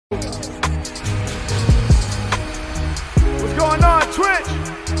Twitch.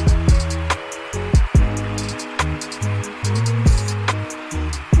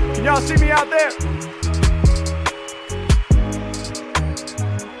 Can y'all see me out there?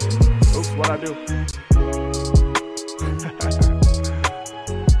 Oops, what'd I do?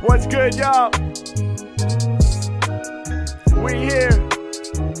 What's good, y'all? We here.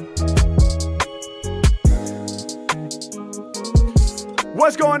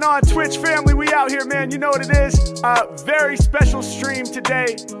 What's going on, Twitch family? We out here, man. You know what it is. Very special stream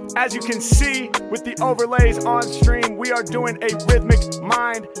today. As you can see with the overlays on stream, we are doing a Rhythmic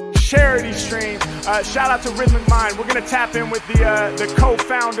Mind charity stream. Shout out to Rhythmic Mind. We're gonna tap in with the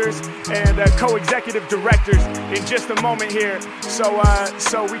co-founders and co-executive directors in just a moment here, so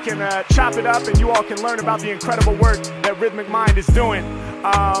we can chop it up and you all can learn about the incredible work that Rhythmic Mind is doing.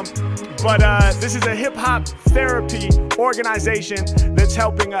 But this is a hip-hop therapy organization that's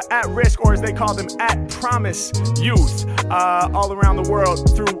helping at-risk, or as they call them, at-promise youth all around the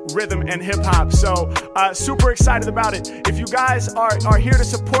world through rhythm and hip-hop. So super excited about it. If you guys are here to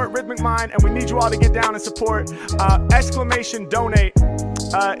support Rhythmic Mind, and we need you all to get down and support, exclamation donate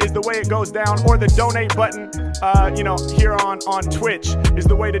is the way it goes down, or the donate button, here on Twitch is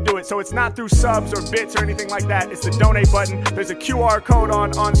the way to do it. So it's not through subs or bits or anything like that. It's the donate button. There's a QR code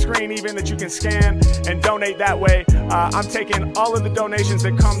on screen even that you can scan and donate that way. I'm taking all of the donations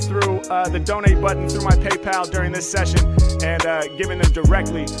that come through the donate button through my PayPal during this session and giving them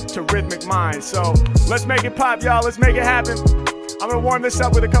directly to Rhythmic Mind. So let's make it pop, y'all. Let's make it happen. I'm gonna warm this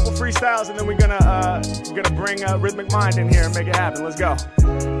up with a couple freestyles, and then we're gonna bring Rhythmic Mind in here and make it happen. Let's go.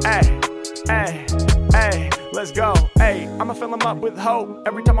 Hey, let's go. Hey, I'ma fill them up with hope.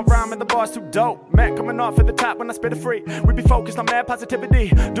 Every time I rhyme and the bar's too dope. Man, coming off at the top when I spit it free. We be focused on mad positivity.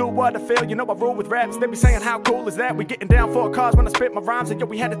 Do what I feel, you know I rule with raps. They be saying how cool is that? We getting down for a cause when I spit my rhymes. And yo,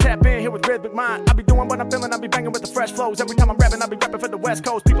 we had to tap in here with Rhythmic Mind. I be doing what I'm feeling, I be banging with the fresh flows. Every time I'm rapping, I be rapping for the West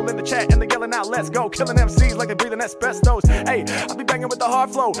Coast. People in the chat and they yelling out, let's go. Killing MCs like they breathing asbestos. Hey, I be banging with the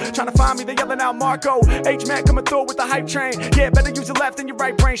hard flow. Trying to find me, they yelling out Marco. H-Man coming through with the hype train. Yeah, better use your left and your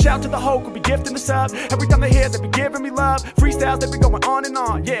right brain. Shout to the hoe who be gifting the sub. Every time they hear, they be giving me love. Freestyles, they be going on and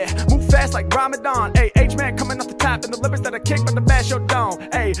on. Yeah, move fast like Ramadan. Hey, H-Man coming off the top, and the lyrics that I kick from the bash your dome.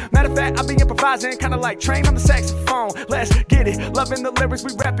 Hey, matter of fact, I be improvising, kinda like train on the saxophone. Let's get it, loving the lyrics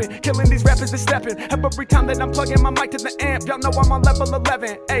we rapping, killing these rappers that stepping. Every time that I'm plugging my mic to the amp, y'all know I'm on level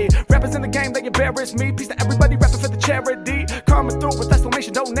 11. Hey, rappers in the game, they embarrass me. Peace to everybody rapping for the charity. Coming through with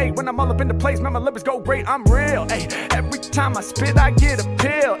exclamation donate. When I'm all up in the place, man, my lyrics go great. I'm real. Hey, every time I spit, I get a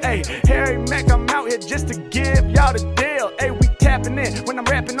pill. Hey, Harry Mack, I'm out here just to give y'all the deal. Hey, we tapping in when I'm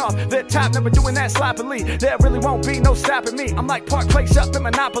rapping off the top, never doing that sloppily. There really won't be no stopping me. I'm like Park Place up in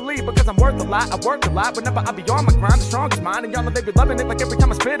Monopoly because I'm worth a lot. I work a lot. Whenever I be on my grind, the strongest mind, and y'all know they be loving it like every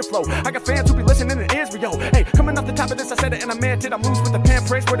time I spit a flow. I got fans who be listening in Israel. Hey, coming off the top of this, I said it and I meant it. I'm loose with the pen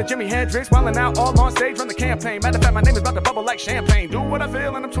praise for the Jimi Hendrix, wilding out all on stage from the campaign. Matter of fact, my name is about to bubble like champagne. Do what I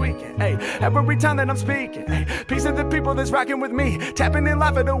feel and I'm tweaking. Hey, every time that I'm speaking. Hey, peace to the people that's rocking with me, tapping in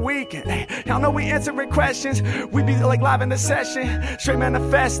live for the weekend. Hey, y'all know we answering questions. We be like live in the session, straight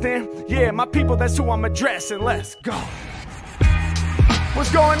manifesting. Yeah, my people, that's who I'm addressing. Let's go.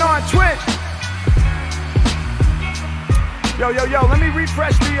 What's going on, Twitch? Yo, let me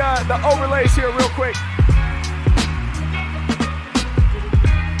refresh the overlays here real quick.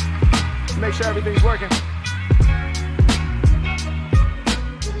 Make sure everything's working.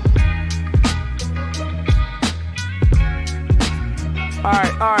 All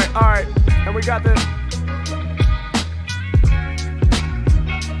right. And we got this.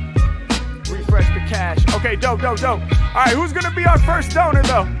 Refresh the cache. Okay, dope. All right, who's gonna be our first donor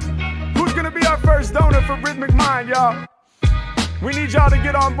though? Who's gonna be our first donor for Rhythmic Mind, y'all? We need y'all to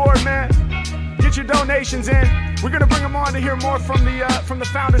get on board, man. Get your donations in. We're gonna bring them on to hear more from the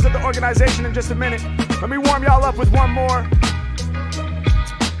founders of the organization in just a minute. Let me warm y'all up with one more.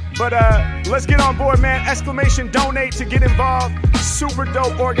 But let's get on board, man. Exclamation donate to get involved. Super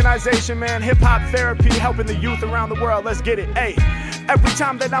dope organization, man. Hip hop therapy, helping the youth around the world. Let's get it. Hey, every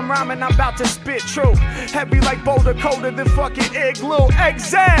time that I'm rhyming, I'm about to spit true. Heavy like Boulder, colder than fucking Igloo.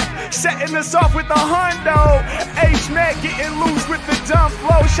 Exact, setting us off with the hundo. H-Man getting loose with the dumb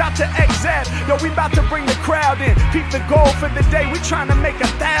flow. Shout to Exact. Yo, we about to bring the crowd in. Peep the goal for the day. We trying to make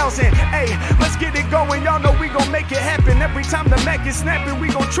 1,000. Hey, let's get it going. Y'all know we gon' make it happen. Every time the Mac is snapping, we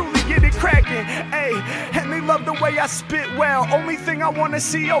gon' truly get it cracking. Hey, and they love the way I spit well. Only thing I wanna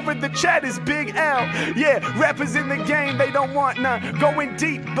see over the chat is Big L. Yeah, rappers in the game, they don't want none. Going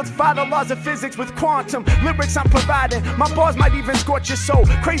deep, but defy the laws of physics with quantum lyrics I'm providing. My bars might even scorch your soul.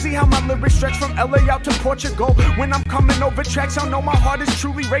 Crazy how my lyrics stretch from LA out to Portugal. When I'm coming over tracks, y'all know my heart is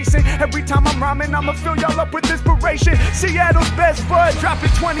truly racing. Every time I'm rhyming, I'ma fill y'all up with inspiration. Seattle's best bud,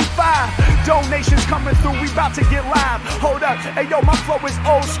 dropping 25. Donations coming through, we about to get live. Hold up, hey yo, my flow is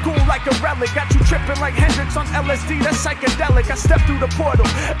old school like a relic. Got you tripping like Hendrix on LSD, that's psychedelic. I step through the portal.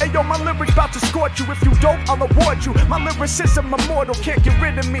 Hey yo, my lyrics about to scorch you. If you dope, I'll award you. My lyricism immortal, can't get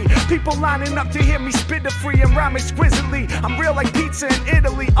rid of me. People lining up to hear me spit it free and rhyme exquisitely. I'm real like pizza in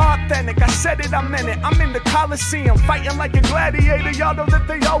Italy, authentic. I said it, I meant it. I'm in the Coliseum, fighting like a gladiator. Y'all know that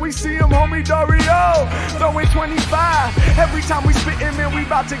they always see him, homie Dario. Throwing 25. Every time we spittin', man, we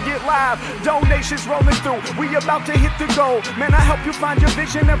about to get live. Donations rolling through, we about to hit the goal. Man, I help you find your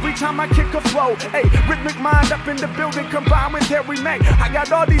vision every time I kick a flow. Hey, rhythmic mind up in the building, combined with Harry Mack. I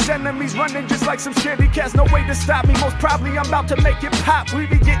got all these enemies running just like some scaredy cats. No way to stop me, most probably I'm about to make it pop. We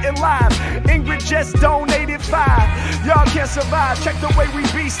be getting live. Ingrid just donated 5. Y'all can't survive, check the way we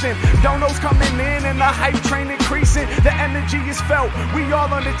beastin'. Donos coming in and the hype train increasing. The energy is felt, we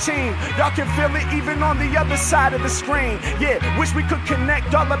all on the team. Y'all can feel it even on the other side of the screen. Yeah, wish we could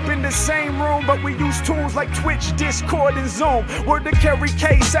connect all up in the same room, but we use tools like Twitch, Discord, and Zoom. Word to carry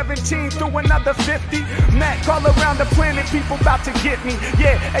K17 through another 50. Mac all around the planet, people about to get me.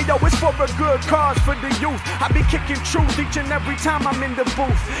 Yeah, hey yo, it's for a good cause for the youth. I be kicking truth each and every time I'm in the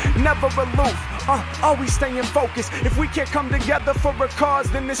booth. Never aloof, always staying focused. If we can't come together for a cause,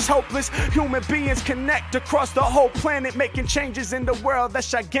 then it's hopeless. Human beings connect across the whole planet, making changes in the world that's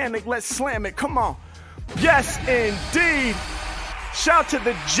gigantic. Let's slam it, come on. Yes, indeed. Shout to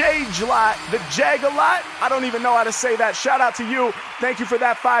the Jagalot, the Jagalot. I don't even know how to say that. Shout out to you. Thank you for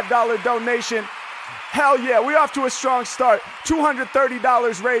that $5 donation. Hell yeah, we're off to a strong start.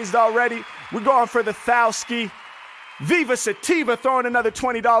 $230 raised already. We're going for the Thowski. Viva Sativa throwing another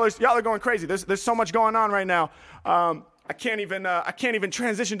 $20. Y'all are going crazy. There's so much going on right now. I can't even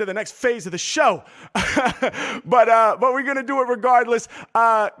transition to the next phase of the show, but we're gonna do it regardless.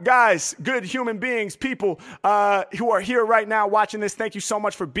 Guys, good human beings, people who are here right now watching this, thank you so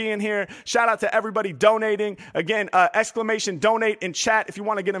much for being here. Shout out to everybody donating. Again, exclamation donate in chat if you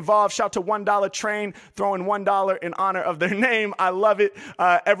want to get involved. Shout to $1 Train throwing $1 in honor of their name. I love it.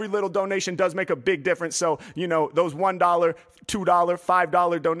 Every little donation does make a big difference. So you know those $1, $2,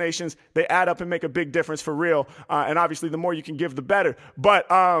 $5 donations, they add up and make a big difference for real. And obviously the more you can give, the better. But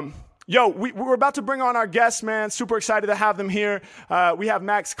yo, we're about to bring on our guests, man. Super excited to have them here. We have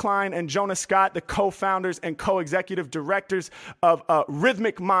Max Klein and Jonah Scott, the co-founders and co-executive directors of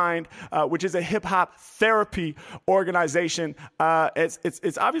Rhythmic Mind, which is a hip-hop therapy organization.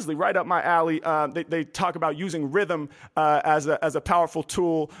 It's obviously right up my alley. They talk about using rhythm as a powerful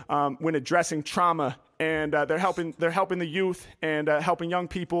tool when addressing trauma. And they're helping the youth and helping young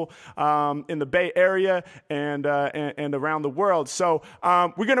people in the Bay Area and around the world. So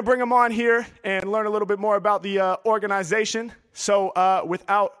we're going to bring them on here and learn a little bit more about the organization. So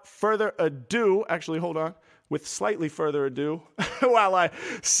without further ado, actually, hold on. With slightly further ado, while I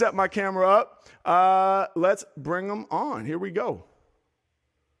set my camera up, let's bring them on. Here we go.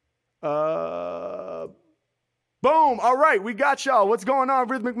 Boom. All right, we got y'all. What's going on,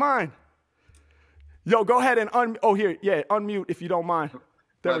 Rhythmic Mind? Yo, go ahead and unmute if you don't mind.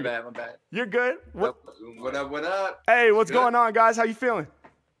 My bad. You're good? What up? Hey, what's going on, guys? How you feeling?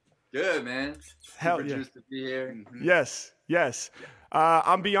 Good, man. Hell Super yeah. juiced to be here. Mm-hmm. Yes.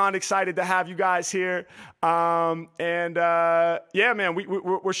 I'm beyond excited to have you guys here. Yeah, man,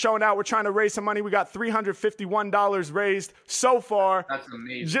 we're showing out. We're trying to raise some money. We got $351 raised so far. That's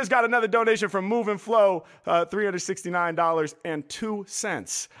amazing. Just got another donation from Move and Flow, $369.02. They're 2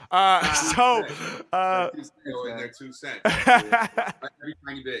 cents. Every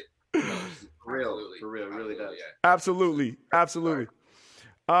tiny bit. For real, really does. Yeah. Absolutely.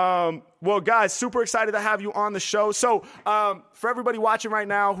 Well, guys, super excited to have you on the show. So for everybody watching right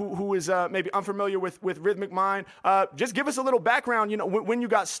now who is maybe unfamiliar with Rhythmic Mind, just give us a little background, when you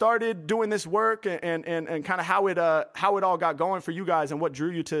got started doing this work and kind of how it all got going for you guys and what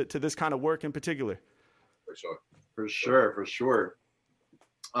drew you to this kind of work in particular. For sure.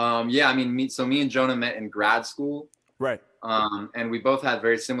 Yeah, I mean, me and Jonah met in grad school. Right. And we both had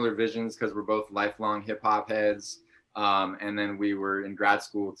very similar visions because we're both lifelong hip hop heads. And then we were in grad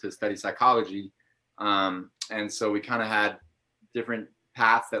school to study psychology. And so we kind of had different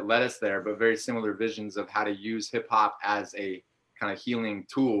paths that led us there, but very similar visions of how to use hip hop as a kind of healing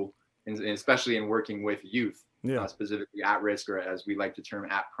tool, and especially in working with youth, specifically at risk, or as we like to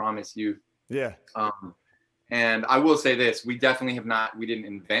term, at promise youth. Yeah. And I will say this, we definitely we didn't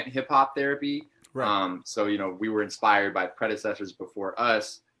invent hip hop therapy. Right. So, we were inspired by predecessors before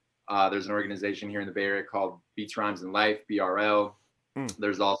us. There's an organization here in the Bay Area called Beats, Rhymes, and Life, BRL.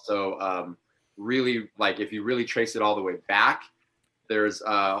 There's also really, like, if you really trace it all the way back, there's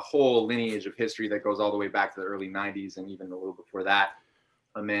a whole lineage of history that goes all the way back to the early 90s and even a little before that.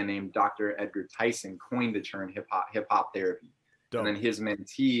 A man named Dr. Edgar Tyson coined the term hip hop therapy. Dope. And then his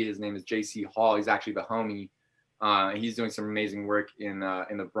mentee, his name is J.C. Hall. He's actually the homie. He's doing some amazing work in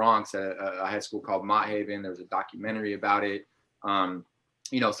the Bronx at a high school called Mott Haven. There's a documentary about it. So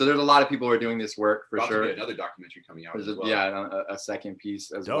there's a lot of people who are doing this work for sure. Another documentary coming out. Yeah, a second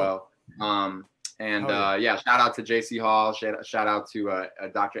piece as Dope. well. Shout out to J.C. Hall. Shout out to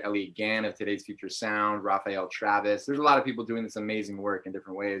Dr. Elliot Gann of Today's Future Sound, Raphael Travis. There's a lot of people doing this amazing work in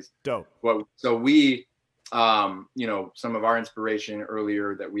different ways. Dope. So we, some of our inspiration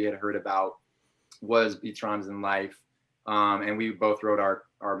earlier that we had heard about was Beats, Rhymes, and Life. And we both wrote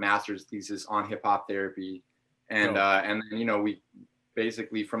our master's thesis on hip hop therapy. And then, we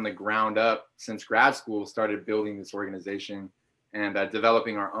basically from the ground up since grad school started building this organization and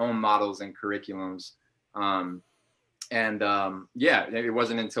developing our own models and curriculums. It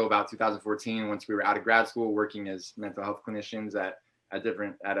wasn't until about 2014, once we were out of grad school working as mental health clinicians at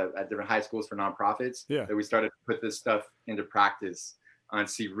different high schools for nonprofits, that we started to put this stuff into practice and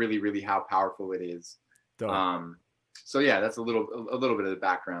see really, really how powerful it is. Dope. That's a little bit of the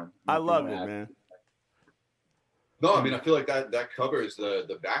background. I love it, man. No, I mean, I feel like that covers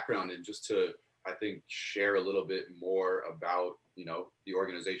the background, and just to, I think, share a little bit more about, the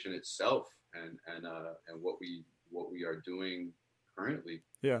organization itself and what we are doing currently.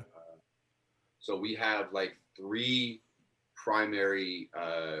 Yeah. So we have like 3 primary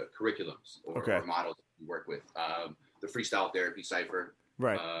curriculums or models that we work with. The freestyle therapy cipher,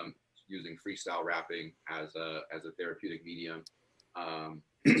 right? Using freestyle rapping as a therapeutic medium.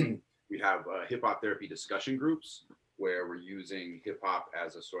 We have hip hop therapy discussion groups where we're using hip hop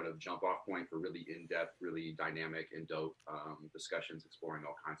as a sort of jump off point for really in-depth, really dynamic and dope discussions exploring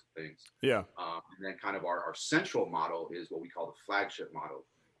all kinds of things. Yeah. And then kind of our central model is what we call the flagship model.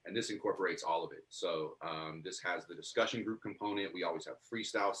 And this incorporates all of it. So this has the discussion group component. We always have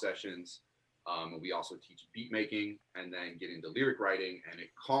freestyle sessions. And we also teach beat making and then get into lyric writing. And it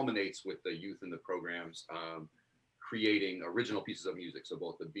culminates with the youth in the programs creating original pieces of music. So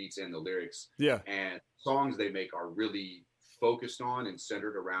both the beats and the lyrics. Yeah. And songs they make are really focused on and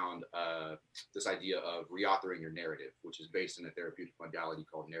centered around this idea of reauthoring your narrative, which is based in a therapeutic modality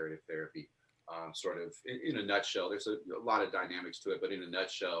called narrative therapy. Sort of in a nutshell, there's a lot of dynamics to it, but in a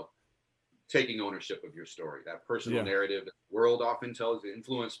nutshell, taking ownership of your story, that personal narrative that the world often tells,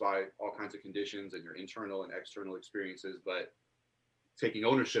 influenced by all kinds of conditions and your internal and external experiences, but taking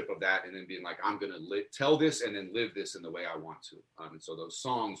ownership of that and then being like, I'm going to tell this and then live this in the way I want to. And so those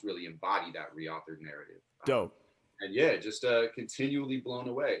songs really embody that reauthored narrative. Dope. Just continually blown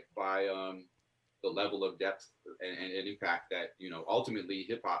away by the level of depth and impact that, ultimately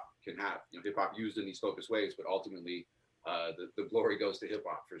hip hop can have. Hip hop used in these focused ways, but ultimately the glory goes to hip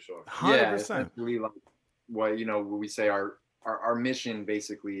hop for sure. 100%. Essentially, like what we say our mission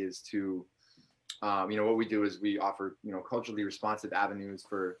basically is to what we do is we offer culturally responsive avenues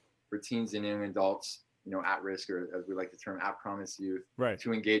for teens and young adults at risk, or as we like to term at promise youth, right,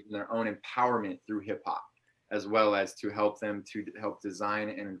 to engage in their own empowerment through hip hop, as well as to help them to help design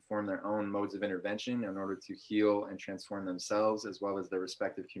and inform their own modes of intervention in order to heal and transform themselves as well as their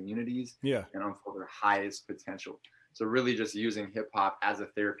respective communities, and unfold their highest potential. So really just using hip hop as a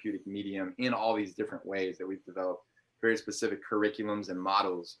therapeutic medium in all these different ways that we've developed very specific curriculums and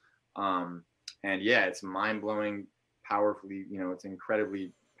models. It's mind-blowing, powerfully, it's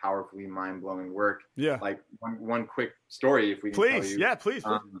incredibly powerfully mind-blowing work. Yeah. Like one quick story, if we can tell you. Yeah, please.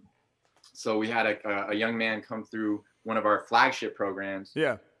 So we had a young man come through one of our flagship programs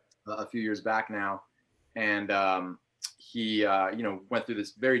a few years back now. And he went through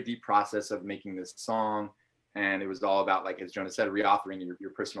this very deep process of making this song. And it was all about, like, as Jonah said, reauthoring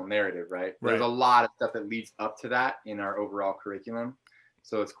your personal narrative, right? There's a lot of stuff that leads up to that in our overall curriculum.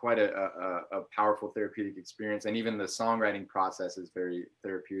 So it's quite a powerful therapeutic experience. And even the songwriting process is very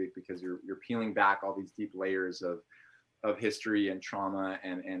therapeutic because you're peeling back all these deep layers of history and trauma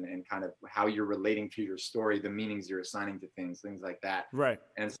and kind of how you're relating to your story, the meanings you're assigning to things like that. Right.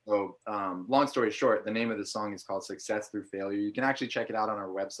 And so long story short, the name of the song is called Success Through Failure. You can actually check it out on our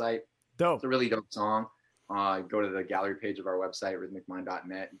website. Dope. It's a really dope song. Go to the gallery page of our website,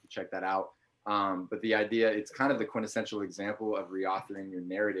 rhythmicmind.net. You can check that out. But the idea, it's kind of the quintessential example of reauthoring your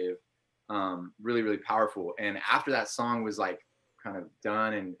narrative. Really, really powerful. And after that song was like kind of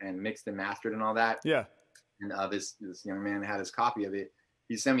done and mixed and mastered and all that. Yeah. And this young man had his copy of it.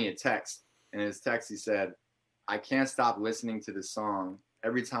 He sent me a text. And in his text, he said, I can't stop listening to this song.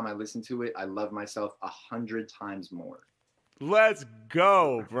 Every time I listen to it, I love myself 100 times more. Let's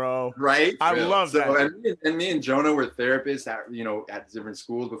go, bro. Right? I love that. And me and Jonah were therapists at different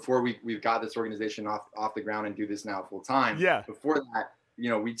schools before we've got this organization off the ground and do this now full time. Yeah. Before that,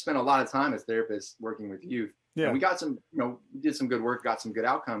 we'd spent a lot of time as therapists working with youth. Yeah. And we got some, we did some good work, got some good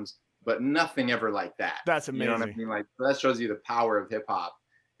outcomes, but nothing ever like that. That's amazing. You know what I mean? Like, that shows you the power of hip hop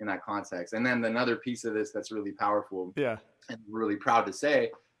in that context. And then another piece of this that's really powerful. Yeah. And we're really proud to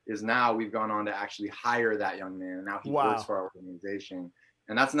say is now we've gone on to actually hire that young man. And now he works for our organization.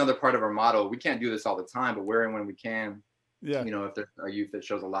 And that's another part of our model. We can't do this all the time, but where and when we can, if there's a youth that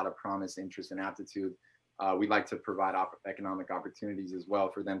shows a lot of promise, interest, and aptitude, we'd like to provide economic opportunities as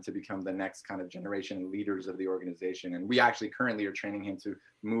well for them to become the next kind of generation leaders of the organization. And we actually currently are training him to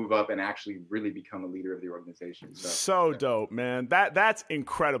move up and actually really become a leader of the organization. So dope, man. That's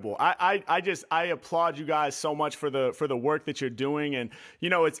incredible. I applaud you guys so much for the work that you're doing. And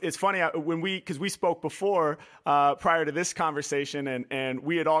it's funny because we spoke before prior to this conversation, and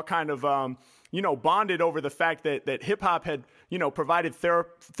we had all kind of bonded over the fact that hip hop had, provided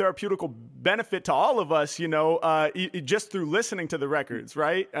therapeutical benefit to all of us, just through listening to the records,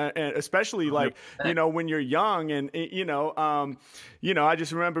 right? And especially like, when you're young and, I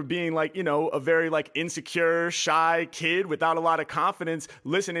just remember being like, a very like insecure, shy kid without a lot of confidence.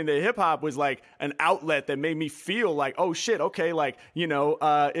 Listening to hip hop was like an outlet that made me feel like, oh shit, okay, like,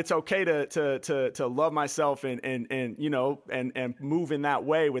 it's okay to love myself and move in that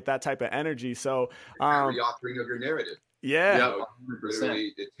way with that type of energy. So, reauthoring of your narrative. Yeah, 100%.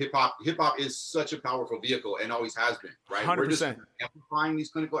 Hip hop is such a powerful vehicle and always has been, right? 100%. We're just amplifying these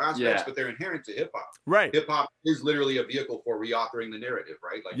clinical aspects, but they're inherent to hip hop. Right. Hip hop is literally a vehicle for reauthoring the narrative,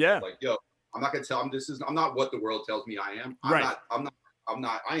 right? Like, yo, I'm not gonna tell them I'm not what the world tells me I am. I'm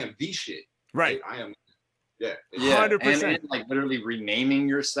not. I am the shit. Right. I am. Yeah, 100%. And like literally renaming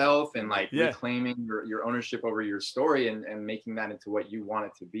yourself and like reclaiming your ownership over your story and making that into what you want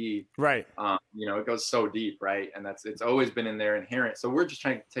it to be. Right. It goes so deep, right? And it's always been in there inherent. So we're just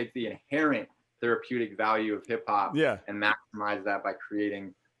trying to take the inherent therapeutic value of hip hop and maximize that by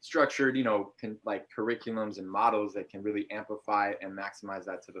creating structured, like curriculums and models that can really amplify and maximize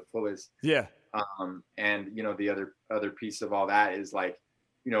that to the fullest. Yeah. And the other piece of all that is like,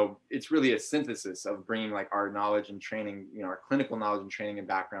 it's really a synthesis of bringing like our knowledge and training, our clinical knowledge and training and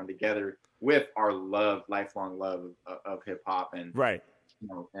background together with our lifelong love of hip hop and right.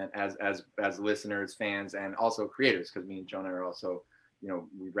 And as listeners, fans, and also creators, because me and Jonah are also,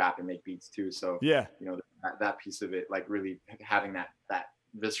 we rap and make beats too. So that piece of it, like really having that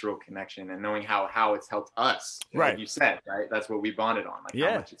visceral connection and knowing how it's helped us, right? Like you said, right? That's what we bonded on, like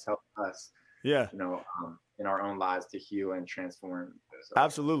how much it's helped us. Yeah. In our own lives to heal and transform. So.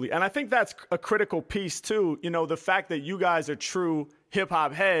 Absolutely. And I think that's a critical piece too. The fact that you guys are true hip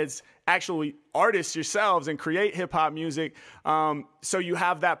hop heads, actually artists yourselves and create hip hop music. So you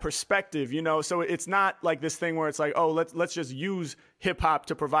have that perspective, so it's not like this thing where it's like, oh, let's just use hip hop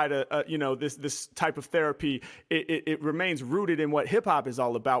to provide this type of therapy. It remains rooted in what hip hop is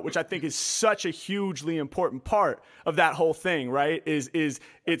all about, which I think is such a hugely important part of that whole thing, right? Is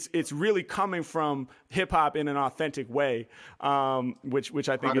it's really coming from hip hop in an authentic way, which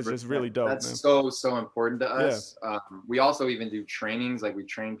I think 100%. Is just really dope. That's so important to us. Yeah. We also even do trainings, like we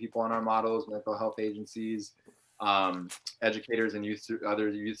train people on our models, mental health agencies, educators and other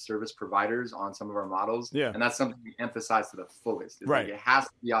youth service providers on some of our models. Yeah. And that's something we emphasize to the fullest. Right. Like it has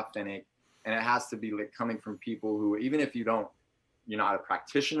to be authentic and it has to be like coming from people who, even if you're not a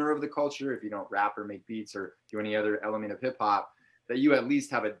practitioner of the culture, if you don't rap or make beats or do any other element of hip hop, that you at least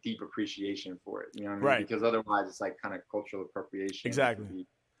have a deep appreciation for it. You know what I mean? Right. Because otherwise it's like kind of cultural appropriation. Exactly. It can be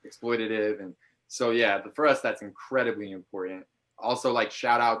exploitative. And so, for us, that's incredibly important. Also, like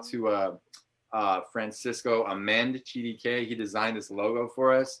shout out to Francisco Amend TDK. He designed this logo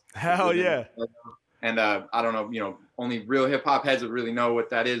for us. Hell yeah. And I don't know, only real hip hop heads would really know what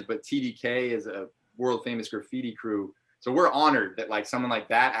that is, but TDK is a world famous graffiti crew. So we're honored that like someone like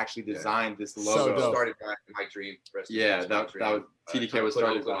that actually designed this logo. So started by Mike Dream. That was TDK was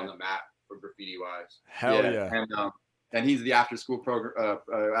started on the map for graffiti wise. Hell yeah. And he's the after school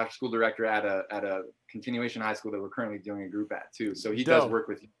director at a continuation high school that we're currently doing a group at too. So he does work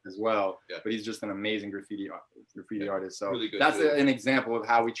with you as well. Yeah. But he's just an amazing graffiti artist. So really that's an example of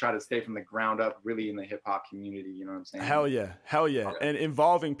how we try to stay from the ground up, really in the hip hop community. You know what I'm saying? Hell yeah. And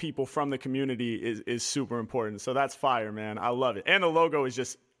involving people from the community is super important. So that's fire, man. I love it. And the logo is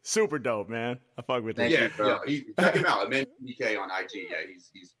just super dope, man. I fuck with it. Check him out. Man, DK on IG. Yeah,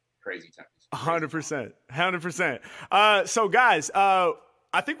 he's crazy. 100%. So guys,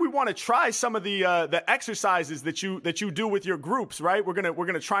 I think we want to try some of the exercises that you do with your groups, right? We're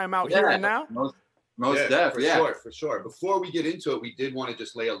gonna try them out here and now. Most def, for sure. Before we get into it, we did want to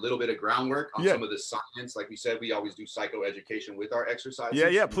just lay a little bit of groundwork on some of the science. Like we said, we always do psychoeducation with our exercises.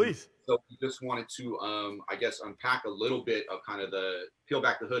 Yeah, please. So we just wanted to, I guess, unpack a little bit of kind of peel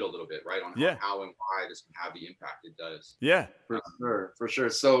back the hood a little bit, right, on how and why this can have the impact it does. Yeah, for sure.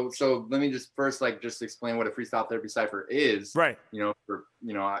 So let me just first just explain what a freestyle therapy cipher is. Right.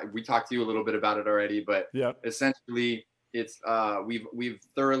 We talked to you a little bit about it already, but essentially it's we've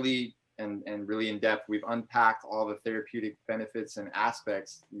thoroughly and really in depth, we've unpacked all the therapeutic benefits and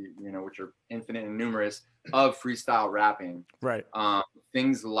aspects, which are infinite and numerous, of freestyle rapping. Right.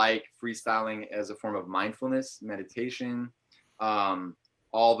 Things like freestyling as a form of mindfulness, meditation,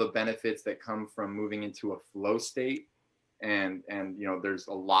 all the benefits that come from moving into a flow state. And there's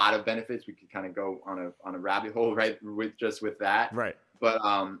a lot of benefits. We could kind of go on a rabbit hole, right, with that. Right. But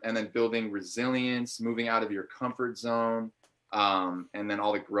and then building resilience, moving out of your comfort zone. And then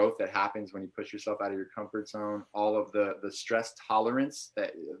all the growth that happens when you push yourself out of your comfort zone, all of the stress tolerance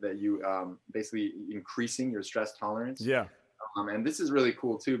that you basically increasing your stress tolerance. Yeah. And this is really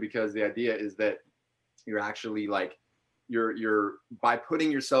cool too, because the idea is that you're actually you're by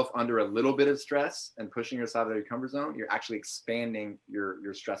putting yourself under a little bit of stress and pushing yourself out of your comfort zone, you're actually expanding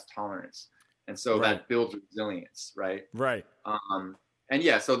your stress tolerance. And so that builds resilience, right? Right. And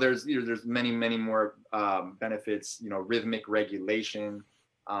yeah, so there's many more benefits, rhythmic regulation,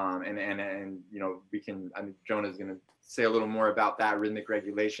 and Jonah's gonna say a little more about that rhythmic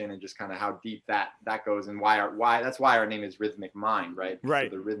regulation and just kind of how deep that goes and why that's why our name is Rhythmic Mind, right?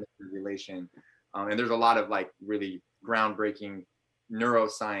 Right. So the rhythmic regulation, and there's a lot of really groundbreaking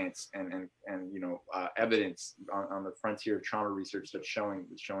neuroscience and evidence on the frontier of trauma research that's showing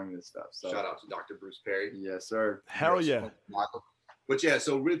this stuff. So shout out to Dr. Bruce Perry. Yes, sir. Hell yeah. But yeah,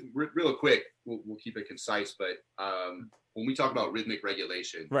 so real quick, we'll keep it concise. But when we talk about rhythmic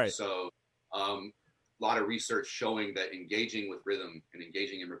regulation, right? So a lot of research showing that engaging with rhythm and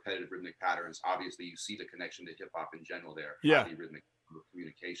engaging in repetitive rhythmic patterns, obviously you see the connection to hip hop in general there. Yeah. Highly rhythmic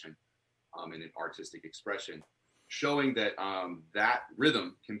communication and an artistic expression, showing that that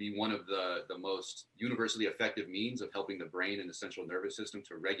rhythm can be one of the most universally effective means of helping the brain and the central nervous system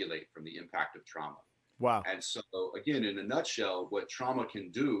to regulate from the impact of trauma. Wow. And so, again, in a nutshell, what trauma can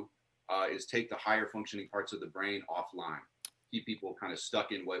do is take the higher functioning parts of the brain offline, keep people kind of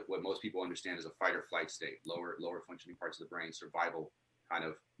stuck in what most people understand as a fight or flight state, lower functioning parts of the brain, survival kind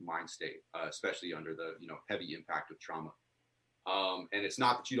of mind state, especially under the heavy impact of trauma. And it's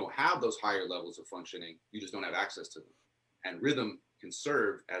not that you don't have those higher levels of functioning, you just don't have access to them. And rhythm can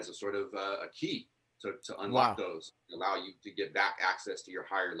serve as a sort of a key to unlock those, allow you to get back access to your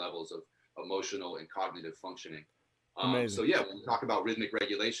higher levels of emotional and cognitive functioning. So yeah, when we talk about rhythmic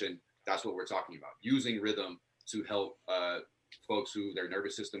regulation, that's what we're talking about, using rhythm to help folks who their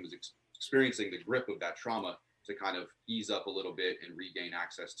nervous system is experiencing the grip of that trauma to kind of ease up a little bit and regain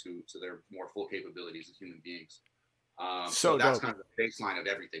access to their more full capabilities as human beings. So that's kind of the baseline of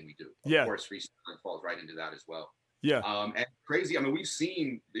everything we do. Of course, freestyle falls right into that as well. Yeah. And crazy, I mean, we've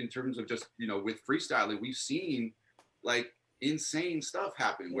seen in terms of just, with freestyling, we've seen insane stuff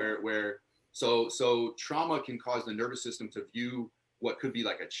happen where trauma can cause the nervous system to view what could be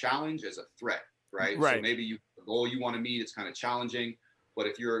like a challenge as a threat, right? So maybe the goal you want to meet is kind of challenging, but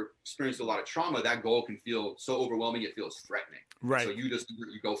if you're experiencing a lot of trauma, that goal can feel so overwhelming it feels threatening. Right. So you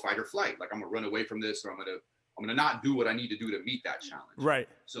go fight or flight, like I'm gonna run away from this, or I'm gonna not do what I need to do to meet that challenge. Right.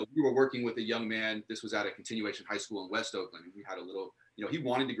 So we were working with a young man. This was at a continuation high school in West Oakland. We had a little, he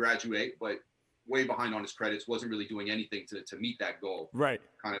wanted to graduate, but way behind on his credits, wasn't really doing anything to meet that goal. Right.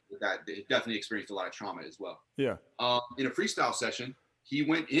 Kind of that, he definitely experienced a lot of trauma as well. Yeah. In a freestyle session, he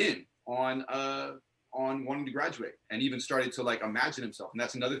went in on wanting to graduate and even started to imagine himself. And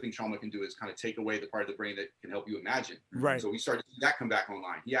that's another thing trauma can do, is kind of take away the part of the brain that can help you imagine. Right. So we started to see that come back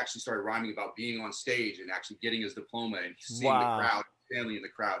online. He actually started rhyming about being on stage and actually getting his diploma and seeing the crowd, family in the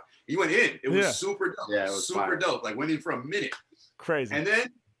crowd. He went in. It was super dope. Yeah, it was super dope. Went in for a minute. Crazy. And then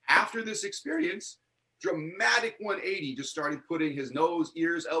after this experience, dramatic 180, just started putting his nose,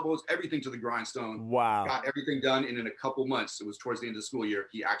 ears, elbows, everything to the grindstone. Wow. Got everything done. And in a couple months, it was towards the end of the school year,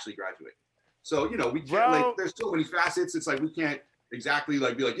 he actually graduated. So, we can't, there's so many facets. It's we can't exactly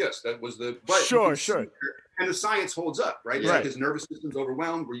be yes, that was the, but sure. And the science holds up, right? It's his nervous system's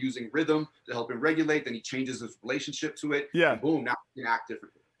overwhelmed. We're using rhythm to help him regulate. Then he changes his relationship to it. Yeah. And boom, now he can act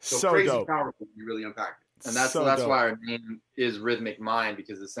differently. So crazy dope. Powerful. You really unpack it. And that's why our name is Rhythmic Mind,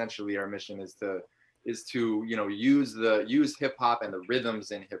 because essentially our mission is to use hip hop and the rhythms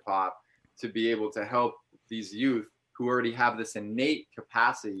in hip hop to be able to help these youth who already have this innate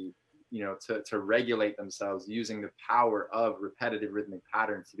capacity to regulate themselves using the power of repetitive rhythmic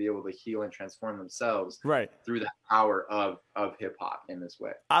patterns to be able to heal and transform themselves through that power of hip hop in this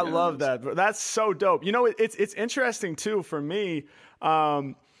way. I love that, bro. That's so dope. It's interesting too for me,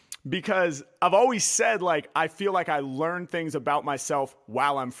 because I've always said, like, I feel like I learn things about myself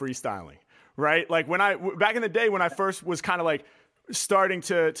while I'm freestyling, right? Like back in the day when I first was kind of like starting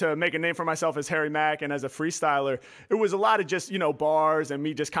to make a name for myself as Harry Mack and as a freestyler, it was a lot of just, bars and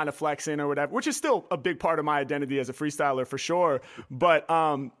me just kind of flexing or whatever, which is still a big part of my identity as a freestyler for sure. But,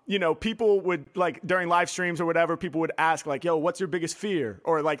 people would, like, during live streams or whatever, people would ask, like, yo, what's your biggest fear?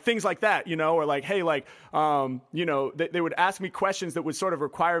 Or like things like that, or like, hey, like, they would ask me questions that would sort of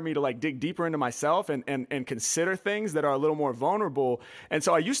require me to like dig deeper into myself and consider things that are a little more vulnerable. And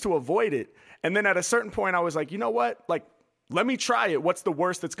so I used to avoid it. And then at a certain point I was like, you know what? Like, let me try it. What's the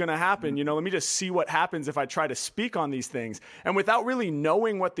worst that's going to happen? Let me just see what happens if I try to speak on these things. And without really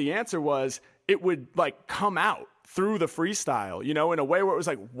knowing what the answer was, it would like come out through the freestyle, in a way where it was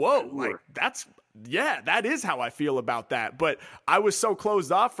like, whoa, like that is how I feel about that. But I was so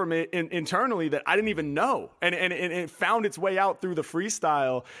closed off from it internally that I didn't even know. And it found its way out through the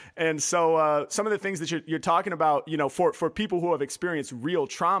freestyle. And so some of the things that you're talking about, for people who have experienced real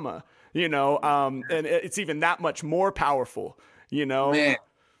trauma, and it's even that much more powerful,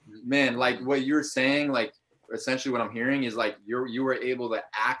 Man, like what you're saying, like essentially what I'm hearing is like you were able to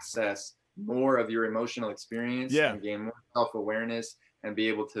access more of your emotional experience and gain more self-awareness and be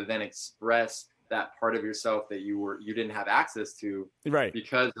able to then express that part of yourself that you didn't have access to, right?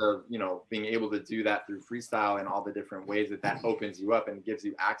 Because of, being able to do that through freestyle and all the different ways that opens you up and gives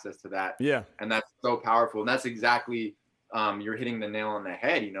you access to that. Yeah. And that's so powerful. And that's exactly, you're hitting the nail on the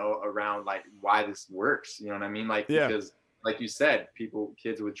head, around like why this works, you know what I mean? Like, because like you said,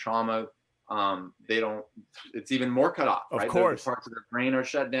 kids with trauma, it's even more cut off, right? Of course. The parts of their brain are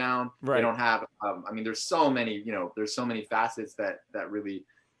shut down. Right. They don't have, there's so many facets that really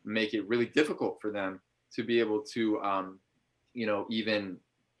make it really difficult for them to be able to, even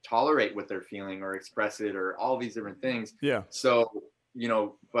tolerate what they're feeling or express it or all these different things. Yeah. So,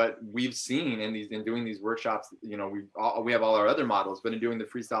 but we've seen in doing these workshops, we have all our other models, but in doing the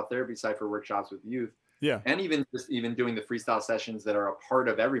freestyle therapy cypher workshops with youth, and even doing the freestyle sessions that are a part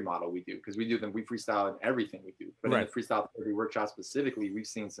of every model we do, because we freestyle in everything we do. But in the freestyle therapy workshop specifically, we've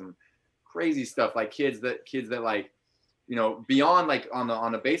seen some crazy stuff, like kids that like, beyond like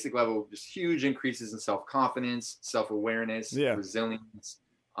on a basic level, just huge increases in self-confidence, self-awareness, resilience,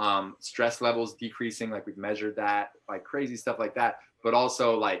 stress levels decreasing, like we've measured that, like crazy stuff like that. But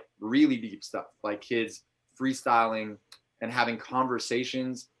also like really deep stuff, like kids freestyling and having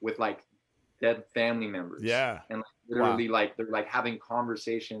conversations with like dead family members. Yeah. And like, literally like they're like having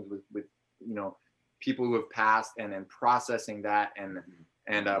conversations with people who have passed and then processing that and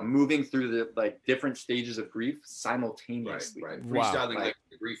moving through the like different stages of grief simultaneously. Right. Freestyling like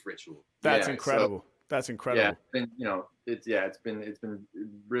the grief ritual. That's incredible. That's incredible. Yeah, it's been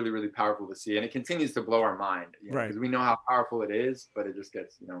really, really powerful to see, and it continues to blow our mind, because we know how powerful it is, but it just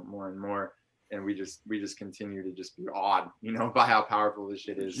gets more and more, and we just continue to just be awed, by how powerful this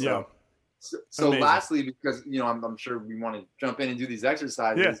shit is. Yeah. So lastly, because I'm sure we want to jump in and do these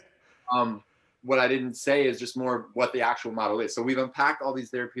exercises. Yeah. What I didn't say is just more what the actual model is. So we've unpacked all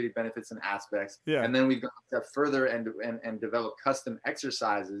these therapeutic benefits and aspects, and then we've gone a step further and developed custom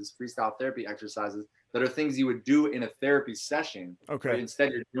exercises, freestyle therapy exercises that are things you would do in a therapy session. Okay. But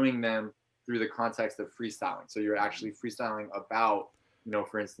instead, you're doing them through the context of freestyling. So you're actually freestyling about,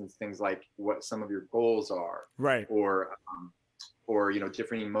 for instance, things like what some of your goals are, right? Or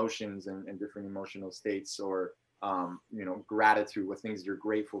different emotions and different emotional states, or gratitude, what things you're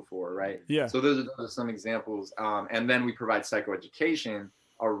grateful for, right? Yeah. So those are some examples. And then we provide psychoeducation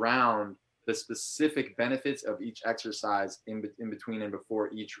around the specific benefits of each exercise in between and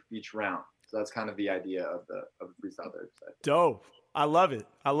before each round. So that's kind of the idea of the freestyle therapy. Dope. I love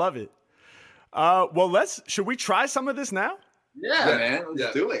it. Well, should we try some of this now? Yeah, man.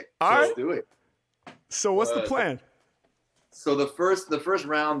 Let's do it. Let's do it. So what's the plan? So the first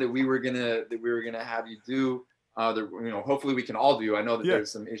round that we were gonna have you do, hopefully we can all do. I know that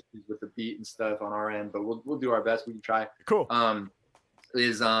there's some issues with the beat and stuff on our end, but we'll do our best. We can try. Cool.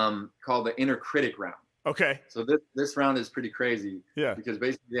 Is called the inner critic round. Okay. So this round is pretty crazy. Yeah. Because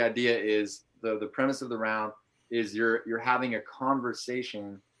basically the idea is the premise of the round is you're having a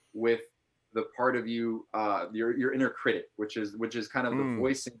conversation with the part of you, your inner critic, which is kind of the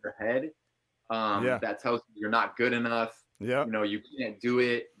voice in your head that tells you you're not good enough. Yeah. You can't do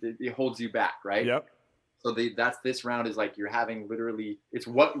it. It holds you back, right? Yep. So this round is like you're having literally, it's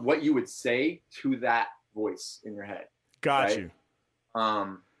what you would say to that voice in your head. Got you.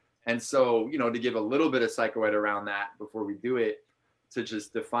 And so, to give a little bit of psychoed around that before we do it, to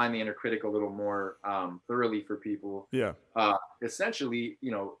just define the inner critic a little more thoroughly for people. Yeah. Essentially,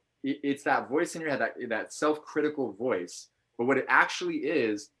 it's that voice in your head, that self-critical voice. But what it actually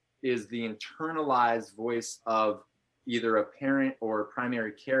is the internalized voice of either a parent or a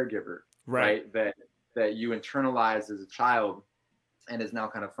primary caregiver, right? That you internalize as a child and is now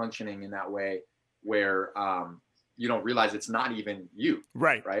kind of functioning in that way where you don't realize it's not even you.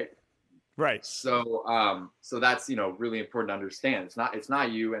 Right. So that's, really important to understand. It's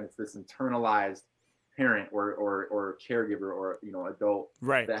not you, and it's this internalized parent or caregiver or, adult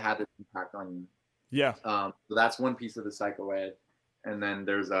that had this impact on you. Yeah. So that's one piece of the psychoed. And then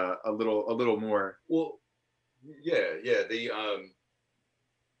there's a little more. Well, yeah.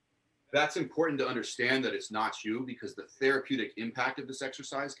 That's important to understand that it's not you, because the therapeutic impact of this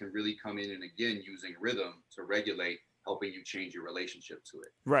exercise can really come in, and again, using rhythm to regulate, helping you change your relationship to it.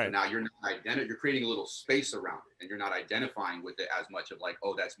 Right. And now you're not you're creating a little space around it, and you're not identifying with it as much of like,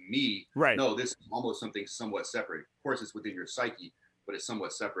 oh, that's me. Right. No, this is almost something somewhat separate. Of course, it's within your psyche, but it's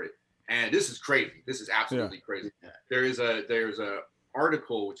somewhat separate. And this is crazy. This is absolutely crazy. There's a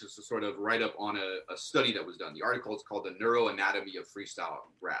article which is a sort of write up on a study that was done. The article is called The Neuroanatomy of Freestyle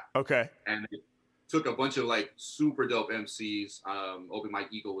Rap. Okay. And it took a bunch of like super dope MCs. Open Mike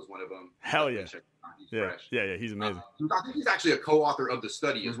Eagle was one of them. Hell yeah. Yeah, he's amazing. I think he's actually a co-author of the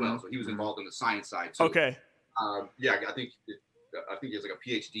study as well. So he was involved in the science side too. Okay. I think he has like a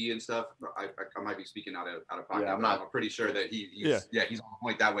PhD and stuff. I might be speaking out of pocket. Yeah, I'm pretty sure that he's on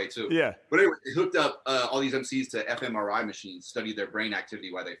point that way too. Yeah. But anyway, they hooked up all these MCs to fMRI machines, studied their brain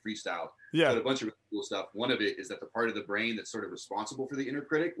activity while they freestyled. Yeah. Did a bunch of really cool stuff. One of it is that the part of the brain that's sort of responsible for the inner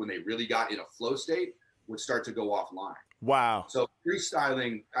critic, when they really got in a flow state, would start to go offline. Wow. So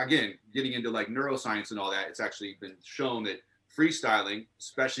freestyling, again, getting into like neuroscience and all that, it's actually been shown that freestyling,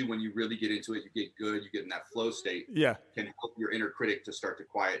 especially when you really get into it, you get good, you get in that flow state, can help your inner critic to start to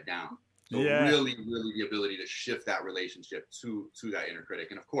quiet down. So really the ability to shift that relationship to that inner critic.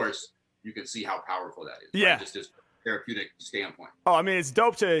 And of course, you can see how powerful that is. Yeah. Right? Just as therapeutic standpoint. Oh, I mean, it's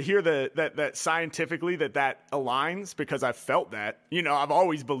dope to hear that scientifically that aligns, because I felt that, I've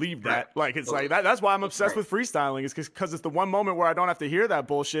always believed that. Like, it's like that's why I'm obsessed with freestyling, is because it's the one moment where I don't have to hear that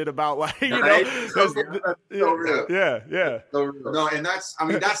bullshit about like, So real. Yeah. So real. No, and that's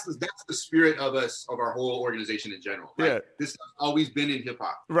the spirit of our whole organization in general. Right? Yeah. This has always been in hip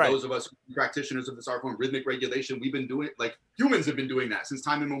hop. Right. Those of us practitioners of this art form, rhythmic regulation, we've been doing it, like humans have been doing that since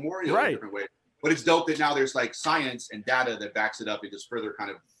time immemorial in different ways. But it's dope that now there's like science and data that backs it up and just further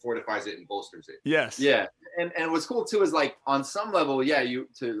kind of fortifies it and bolsters it. Yes. Yeah. And what's cool too is like on some level,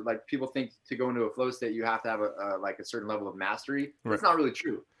 people think to go into a flow state, you have to have a certain level of mastery. Right. It's not really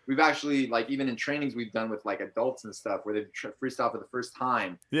true. We've actually, like, even in trainings we've done with like adults and stuff where they've freestyle for the first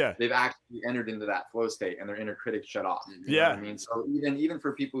time, they've actually entered into that flow state and their inner critic shut off. You know what I mean? So even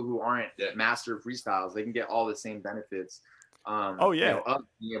for people who aren't master freestyles, they can get all the same benefits. Of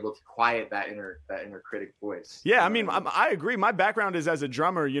being able to quiet that inner critic voice. Yeah, I mean, I agree. My background is as a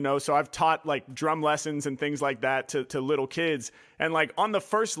drummer, so I've taught like drum lessons and things like that to little kids. And like on the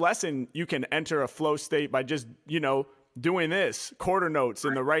first lesson, you can enter a flow state by just, doing this, quarter notes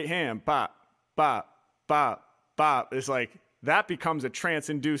in the right hand, bop, bop, bop, bop. It's like that becomes a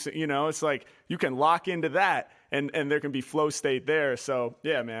trance-inducing, it's like you can lock into that. And there can be flow state there. So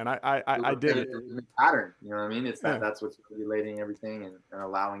yeah, man, I did it. It's a pattern, you know what I mean? It's that's what's regulating everything and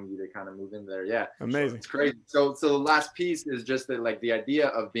allowing you to kind of move in there. Yeah, amazing. It's crazy. So the last piece is just that, like, the idea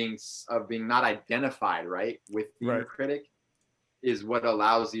of being not identified, right, with the inner critic, is what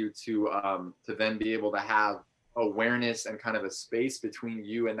allows you to then be able to have awareness and kind of a space between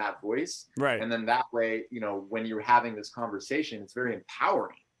you and that voice. Right. And then that way, when you're having this conversation, it's very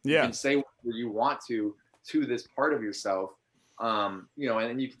empowering. Yeah. You can say whatever you want to this part of yourself, and you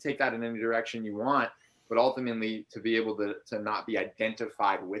can take that in any direction you want, but ultimately to be able to not be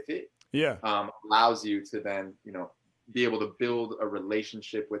identified with it, allows you to then, be able to build a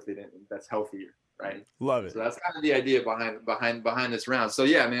relationship with it that's healthier, right? Love it. So that's kind of the idea behind this round. So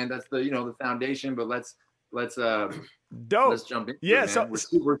yeah, man, that's the foundation, but let's dope. Let's jump in. Yeah, so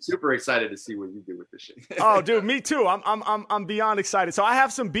we're super excited to see what you do with this shit. Oh, dude, me too. I'm beyond excited. So I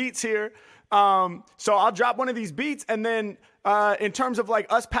have some beats here. So I'll drop one of these beats, and then in terms of like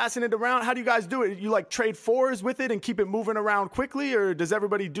us passing it around, how do you guys do it? You like trade fours with it and keep it moving around quickly, or does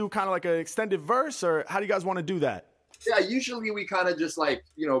everybody do kind of like an extended verse, or how do you guys want to do that? Yeah, usually we kind of just like,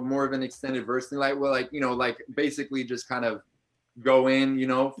 more of an extended verse thing, like basically just kind of go in,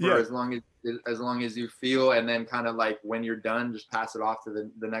 for as long as you feel, and then kind of like when you're done, just pass it off to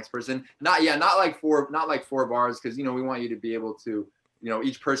the next person. Not like four bars, because we want you to be able to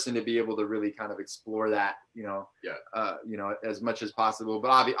each person to be able to really kind of explore that, as much as possible.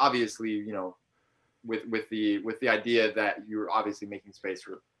 But obviously, with the idea that you're obviously making space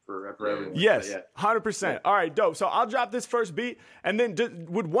for everyone. Yes, 100%. All right, dope. So I'll drop this first beat, and then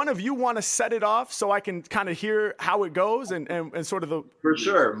would one of you want to set it off so I can kind of hear how it goes and sort of the... For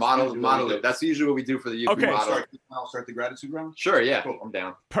sure. Model it. That's usually what we do for the youth. Okay. I'll start the gratitude round. Sure, yeah. Cool. I'm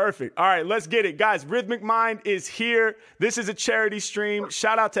down. Perfect. All right, let's get it. Guys, Rhythmic Mind is here. This is a charity stream.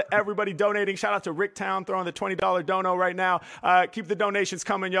 Shout out to everybody donating. Shout out to Rick Town throwing the $20 dono right now. Keep the donations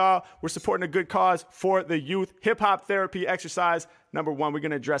coming, y'all. We're supporting a good cause for the youth. Hip-hop therapy exercise. Number one, we're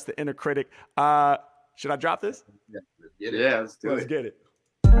going to address the inner critic. Should I drop this? Yeah, let's do it. Let's get it.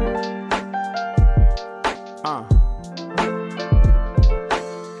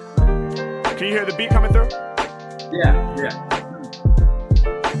 Can you hear the beat coming through? Yeah.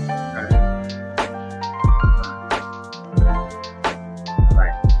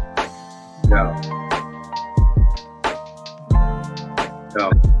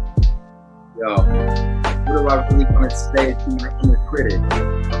 Yo. What do I really want to say to my inner critic?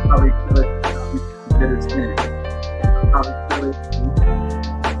 I'll probably feel it bitter sin. I'll probably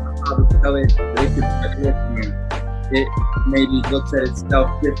tell it it maybe looks at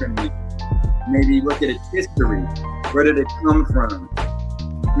itself differently. Maybe look at its history. Where did it come from?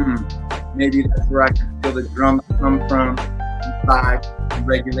 Maybe that's where I can feel the drums come from inside and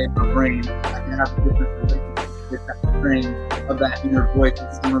regulate my brain. I can have a different relationship with that string of that inner voice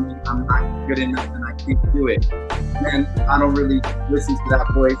that's telling me I'm not good enough and I can't do it. And I don't really listen to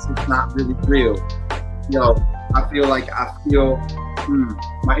that voice. It's not really real. I feel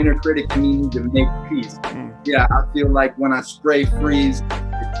my inner critic and me need to make peace. Yeah, I feel like when I stray freeze,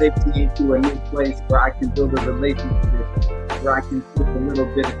 it takes me into a new place where I can build a relationship, where I can take a little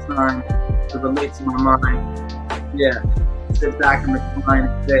bit of time to relate to my mind. Yeah, sit back and recline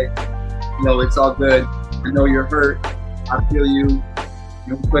and say, it's all good. I know you're hurt. I feel you.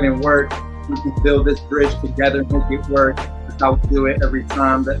 You put in work. We can build this bridge together, make it work. That's how we do it every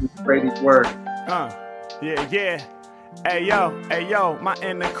time that we pray these words. Yeah. Hey yo, my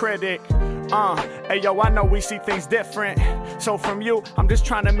inner critic. Hey yo, I know we see things different. So from you, I'm just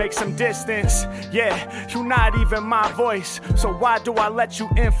trying to make some distance. Yeah, you're not even my voice. So why do I let you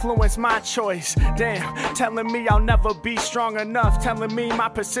influence my choice? Damn, telling me I'll never be strong enough. Telling me my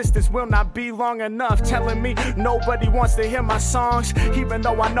persistence will not be long enough. Telling me nobody wants to hear my songs. Even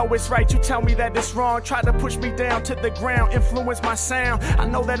though I know it's right, you tell me that it's wrong. Try to push me down to the ground, influence my sound. I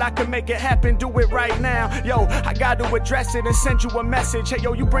know that I can make it happen, do it right now. Yo, I got to address it and send you a message. Hey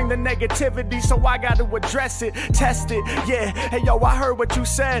yo, you bring the negativity, so I got to address it, test it. Yeah, hey yo, I heard what you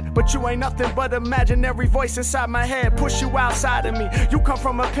said, but you ain't nothing but imaginary voice inside my head. Push you outside of me. You come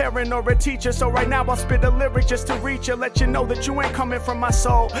from a parent or a teacher, so right now I'll spit a lyric just to reach you, let you know that you ain't coming from my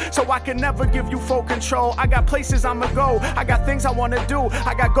soul. So I can never give you full control. I got places I'ma go, I got things I wanna do,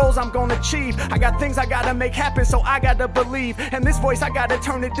 I got goals I'm gonna achieve, I got things I gotta make happen, so I gotta believe. And this voice, I gotta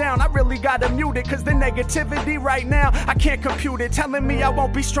turn it down, I really gotta mute it, cause the negativity right now, I can't compute it. Telling me I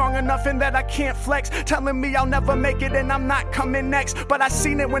won't be strong enough and that I can't flex. Telling me I'll never make it and I'm not coming next. But I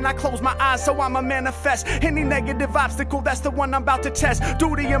seen it when I close my eyes, so I'ma manifest. Any negative obstacle, that's the one I'm about to test.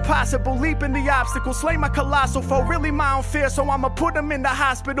 Do the impossible, leap in the obstacle, slay my colossal foe, really my own fear, so I'ma put him in the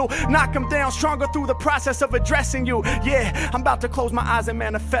hospital. Knock him down stronger through the process of addressing you. Yeah, I'm about to close my eyes and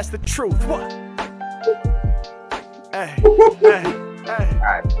manifest the truth. What? Hey.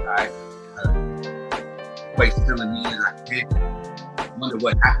 Alright. Place telling me that I can't. Wonder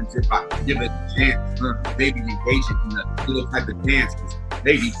what happens if I give it a chance. Maybe engage it in a little type of dance.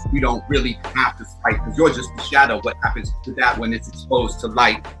 Maybe we don't really have to fight, because you're just the shadow. What happens to that when it's exposed to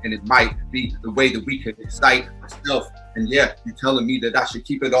light? And it might be the way that we can excite ourselves. And yeah, you're telling me that I should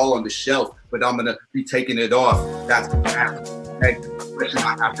keep it all on the shelf, but I'm gonna be taking it off. That's the question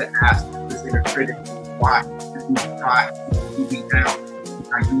I have to ask this inner critic. Why did you try to keep me down?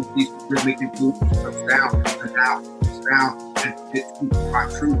 I use these rhythmic influences of sound and sound, and it's my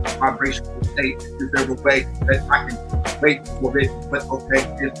true vibrational state. Is there a way that I can wait for it? But okay,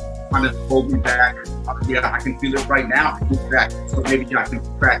 it's kind of hold me back. Yeah, I can feel it right now. In fact, so maybe I can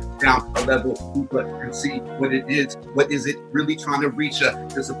crack down a level deeper and see what it is. What is it really trying to reach?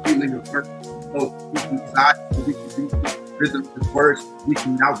 There's a feeling of hurt so deep inside. So we can do rhythms and words, we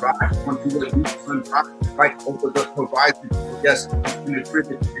can now ride onto a new sunrise, right over the horizon. Yes, in the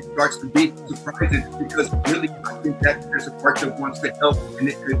cricket, it starts to be surprising because really, I think that there's a part that wants to help, and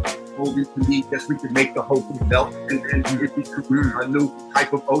it could hold into me. Yes, we can make the whole thing melt, and then it becomes a new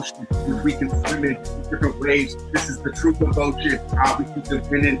type of ocean, which we can swim in different ways. This is the truth of ocean. We keep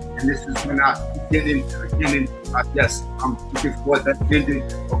beginning, and this is when I beginning. Yes, I'm looking for that ending.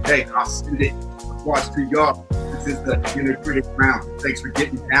 Okay, I'll send it across to y'all. This is the inner critic round. Thanks for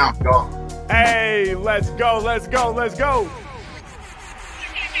getting down, y'all. Hey, let's go, let's go, let's go.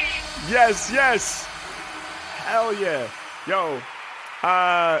 Yes, yes. Hell yeah. Yo,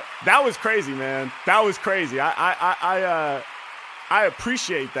 that was crazy, man. That was crazy. I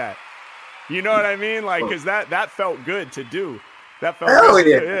appreciate that. You know what I mean? Like, cause that felt good to do. That felt Hell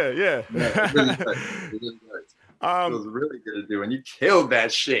good. Yeah, it really does. It really does. It was really good to do, and you killed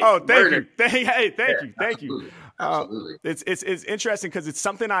that shit. Oh, thank you. Thank you. Absolutely. It's interesting because it's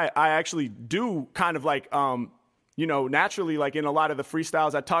something I actually do kind of like, naturally, like in a lot of the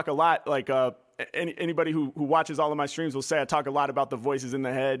freestyles, I talk a lot like, anybody who watches all of my streams will say I talk a lot about the voices in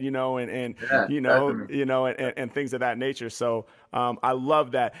the head, and things of that nature. So I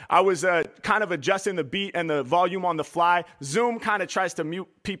love that. I was kind of adjusting the beat and the volume on the fly. Zoom kind of tries to mute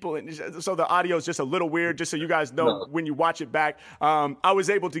people, and so the audio is just a little weird. Just so you guys know when you watch it back, I was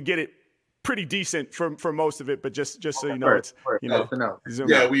able to get it pretty decent for most of it, but just so you know, Zoom.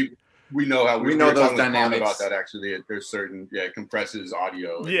 Yeah, we know how we know those dynamics about that. Actually, there's certain it compresses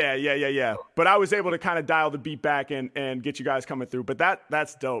audio. Yeah. But I was able to kind of dial the beat back and get you guys coming through. But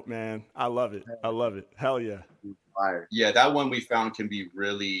that's dope, man. I love it. Hell yeah. Fire. Yeah, that one we found can be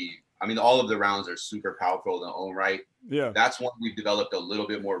really. I mean, all of the rounds are super powerful in their own right. Yeah. That's one we've developed a little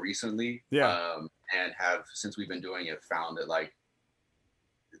bit more recently. Yeah. And have, since we've been doing it, found that like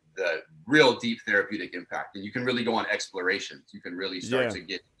the real deep therapeutic impact, and you can really go on explorations. You can really start to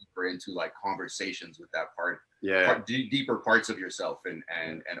get into like conversations with that deeper parts of yourself and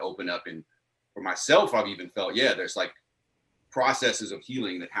open up. And for myself, I've even felt there's like processes of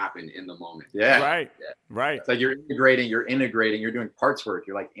healing that happen in the moment. Right. It's like you're integrating, you're doing parts work.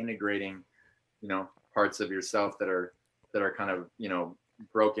 You're like integrating, parts of yourself that are kind of,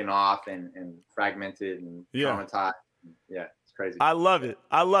 broken off and fragmented and traumatized. Yeah. Crazy. I love it.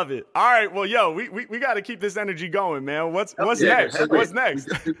 All right. Well, yo, we got to keep this energy going, man. What's next? What's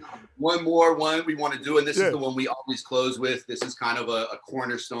next? One more one we want to do, and this is the one we always close with. This is kind of a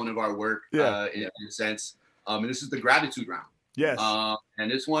cornerstone of our work in a sense. And this is the gratitude round. Yes.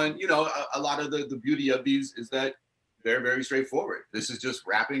 And this one, a lot of the beauty of these is that they're very straightforward. This is just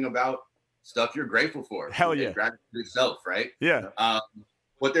rapping about stuff you're grateful for. Hell yeah. Gratitude itself, right? Yeah.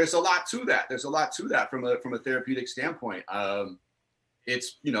 But there's a lot to that. From a therapeutic standpoint.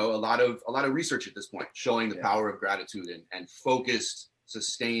 It's a lot of research at this point showing the power of gratitude and focused,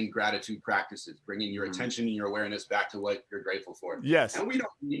 sustained gratitude practices, bringing your attention and your awareness back to what you're grateful for. Yes. And we don't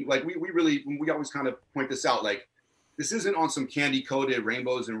we always kind of point this out. Like, this isn't on some candy coated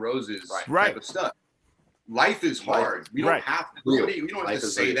rainbows and roses type of stuff. Life is hard. We don't have to. We don't have to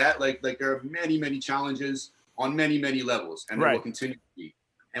say that. Like there are many, many challenges on many, many levels, and there will continue to be.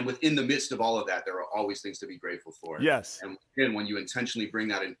 And within the midst of all of that, there are always things to be grateful for. Yes. And again, when you intentionally bring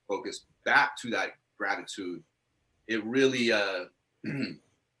that in focus back to that gratitude, it really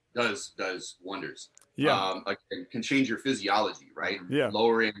does wonders. Yeah. It can change your physiology, right? Yeah.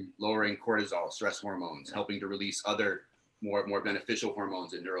 Lowering cortisol, stress hormones, helping to release other more beneficial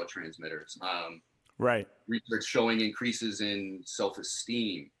hormones and neurotransmitters. Right. Research showing increases in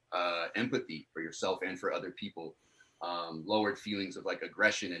self-esteem, empathy for yourself and for other people. Lowered feelings of like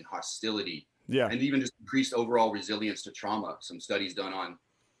aggression and hostility, and even just increased overall resilience to trauma. Some studies done on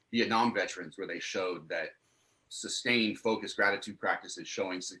Vietnam veterans where they showed that sustained focused gratitude practices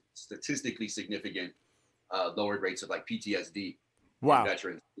showing statistically significant lowered rates of like PTSD in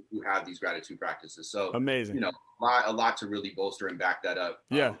veterans who have these gratitude practices. So amazing. A lot to really bolster and back that up.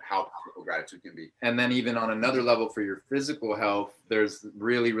 How powerful gratitude can be. And then even on another level for your physical health, there's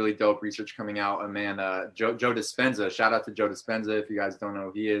really, really dope research coming out. Joe Dispenza, shout out to Joe Dispenza. If you guys don't know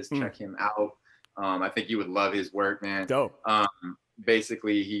who he is, check him out. I think you would love his work, man. Dope.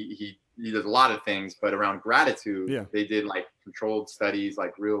 Basically he does a lot of things, but around gratitude, they did like controlled studies,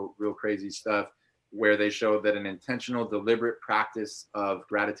 like real crazy stuff, where they showed that an intentional, deliberate practice of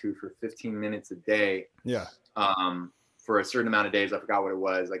gratitude for 15 minutes a day, for a certain amount of days, I forgot what it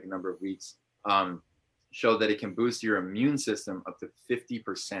was, like a number of weeks, showed that it can boost your immune system up to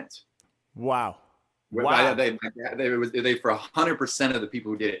 50%. Wow. They for 100% of the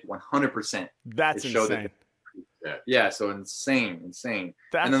people who did it, 100%. That's insane. Yeah, so insane.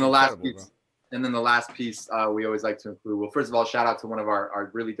 That's and then the last piece, And then the last piece we always like to include, well, first of all, shout out to one of our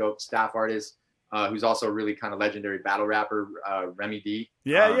really dope staff artists, who's also a really kind of legendary battle rapper, Remy D.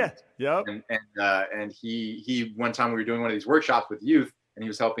 Yep. And he one time we were doing one of these workshops with youth, and he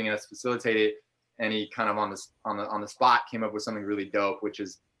was helping us facilitate it. And he kind of on the spot came up with something really dope, which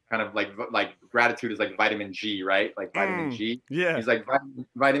is kind of like gratitude is like vitamin G, right? Like vitamin G. Yeah. He's like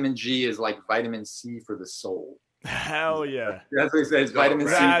vitamin G is like vitamin C for the soul. Hell yeah. That's what he says. Vitamin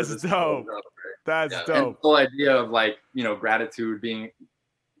C. That's for the dope. soul. That's And dope. the whole idea of like, gratitude being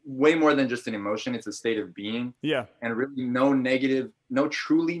way more than just an emotion. It's a state of being. Yeah. And really no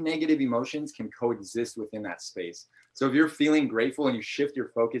truly negative emotions can coexist within that space. So if you're feeling grateful and you shift your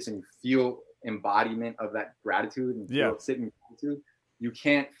focus and you feel embodiment of that gratitude and sit in gratitude, you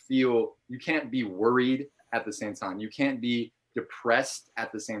can't be worried at the same time. You can't be depressed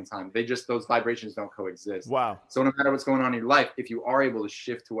at the same time. Those vibrations don't coexist. Wow. So no matter what's going on in your life, if you are able to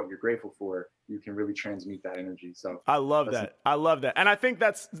shift to what you're grateful for, you can really transmute that energy. So I love that. And I think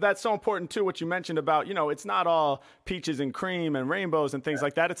that's so important too, what you mentioned about, it's not all peaches and cream and rainbows and things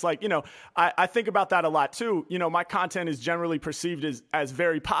like that. It's like, I think about that a lot too. My content is generally perceived as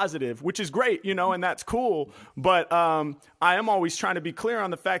very positive, which is great, and that's cool. But I am always trying to be clear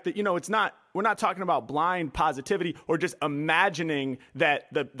on the fact that, we're not talking about blind positivity or just imagining that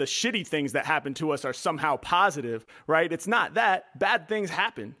the shitty things that happen to us are somehow positive, right? It's not that. Bad things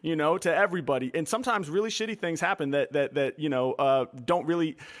happen, to everybody. And sometimes really shitty things happen that don't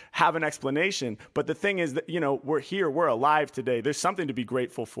really have an explanation. But the thing is that, we're here, we're alive today. There's something to be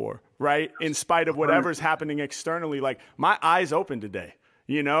grateful for, right? In spite of whatever's happening externally. Like my eyes open today,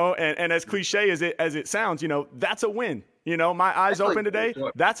 and as cliche as it sounds, that's a win. My eyes open today.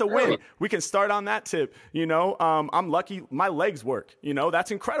 That's a win. We can start on that tip. I'm lucky my legs work. That's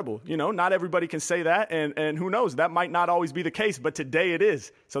incredible. Not everybody can say that. And who knows, that might not always be the case, but today it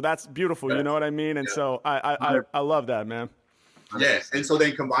is. So that's beautiful. You know what I mean? And so I love that, man. Yeah. And so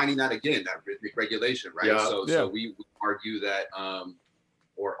then combining that again, that rhythmic regulation, right? Yeah. So we argue that,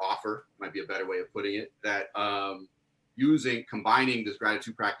 or offer might be a better way of putting it, that combining this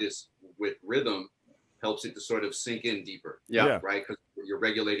gratitude practice with rhythm helps it to sort of sink in deeper. Yeah. Right. Because you're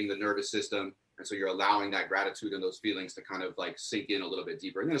regulating the nervous system. And so you're allowing that gratitude and those feelings to kind of like sink in a little bit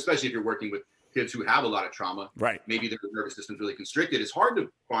deeper. And then especially if you're working with kids who have a lot of trauma, right? Maybe their nervous system's really constricted. It's hard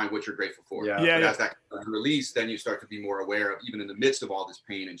to find what you're grateful for. Yeah. But as that release, then you start to be more aware of, even in the midst of all this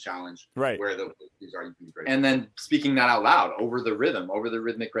pain and challenge, right, where these are you can be grateful. And then speaking that out loud over the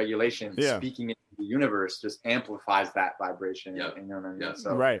rhythmic regulation, yeah, speaking into the universe just amplifies that vibration. Yep. You know what I mean? Yep.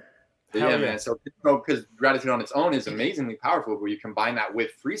 So, right. Yeah, man. So because gratitude on its own is amazingly powerful, but you combine that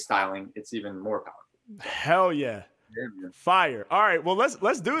with freestyling, it's even more powerful. Hell yeah. Fire. All right. Well,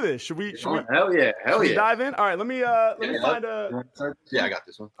 let's do this. Should we Hell yeah. dive in? All right. Let me find a. Yeah, I got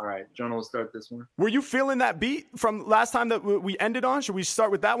this one. All right. Jonah will start this one. Were you feeling that beat from last time that we ended on? Should we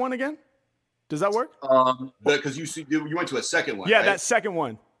start with that one again? Does that work? Because you went to a second one. Yeah, right? that second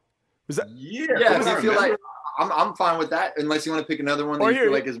one. Was that? Yeah. If you feel like I'm fine with that, unless you want to pick another one that you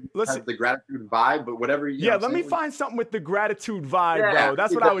feel like has the gratitude vibe, but whatever. Yeah, let me find something with the gratitude vibe, bro.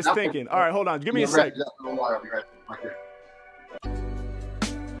 That's what I was thinking. All right, hold on. Give me a sec.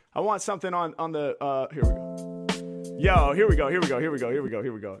 I want something on the. Here we go. Yo, here we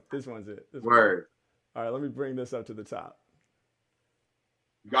go. This one's it. Word. All right, let me bring this up to the top.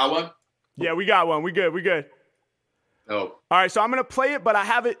 You got one? Yeah, we got one. We good. Oh. All right, so I'm gonna play it, but I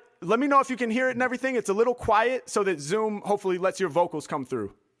have it. Let me know if you can hear it and everything. It's a little quiet so that Zoom hopefully lets your vocals come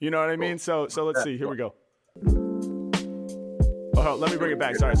through. You know what I mean? So let's see. Here we go. Oh, let me bring it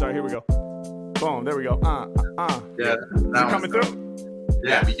back. Sorry. Here we go. Boom. There we go. Yeah. Is it coming through?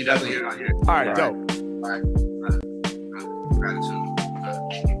 Yeah, we can definitely hear it on here. All right, dope. All right. Gratitude.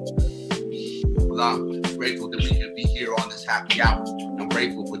 Well, I'm grateful that we can be here on this happy hour. I'm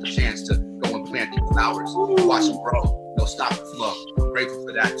grateful for the chance to go and plant these flowers, watch them grow. No stop the flow. I'm grateful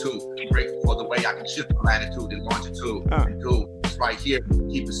for that too. I'm grateful for the way I can shift my attitude and longitude and do this right here.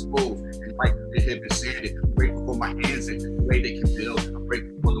 Keep it smooth and like the hip and sanded. I'm grateful for my hands and the way they can build. I'm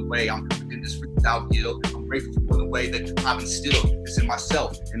grateful for the way I'm in this without yield. I'm grateful for the way that I've instilled this in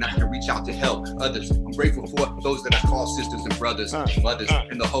myself and I can reach out to help others. I'm grateful for those that I call sisters and brothers, mothers,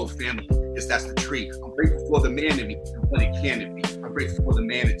 and the whole family. Yes, that's the tree. I'm grateful for the man in me and what it can be. I'm grateful for the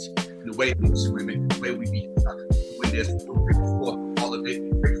manatee and the way we swim and the way we be. I'm grateful for all of it.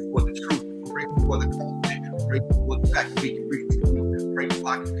 I'm grateful for the truth. I'm grateful for the confidence. I'm grateful for the fact that we can reach the truth. I'm grateful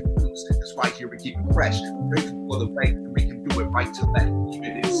I can confuse. That's why here we keep it fresh. I'm grateful for the way that we can do it right to left, keep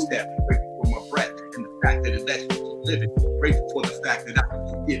it in step. I'm grateful for my breath and the fact that it lets me keep living. I'm grateful for the fact that I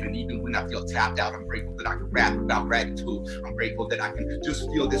can keep given. Even when I feel tapped out, I'm grateful that I can rap about gratitude. I'm grateful that I can just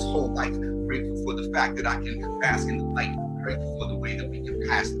feel this whole life. I'm grateful for the fact that I can bask in the light. I'm grateful for the way that we can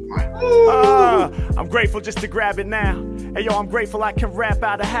pass the mic. I'm grateful just to grab it now. Hey yo, I'm grateful I can rap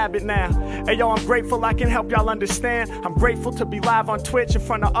out of habit now. Hey yo, I'm grateful I can help y'all understand. I'm grateful to be live on Twitch in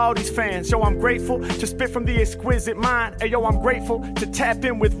front of all these fans. Yo, I'm grateful to spit from the exquisite mind. Hey yo, I'm grateful to tap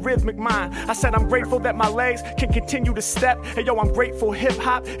in with rhythmic mind. I said I'm grateful that my legs can continue to step. Hey yo, I'm grateful hip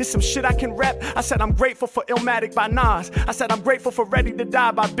hop is some shit I can rep. I said I'm grateful for Illmatic by Nas. I said I'm grateful for Ready to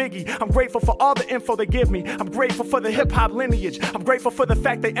Die by Biggie. I'm grateful for all the info they give me. I'm grateful for the hip hop lineage. I'm grateful for the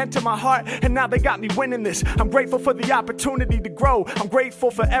fact they enter my heart and now they got me winning this. I'm grateful for the opportunity to grow. I'm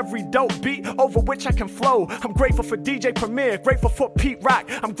grateful for every dope beat over which I can flow. I'm grateful for DJ Premier, grateful for Pete Rock.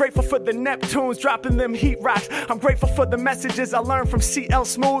 I'm grateful for the Neptunes dropping them heat rocks. I'm grateful for the messages I learned from CL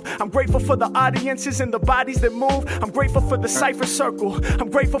Smooth. I'm grateful for the audiences and the bodies that move. I'm grateful for the Cypher Circle. I'm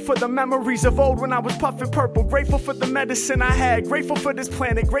grateful for the memories of old when I was puffing purple. Grateful for the medicine I had. Grateful for this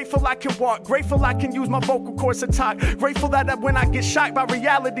planet. Grateful I can walk. Grateful I can use my vocal cords to talk. Grateful that when I get shocked by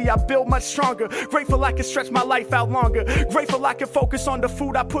reality, I build much stronger. Grateful I can stretch my life out longer. Grateful I can focus on the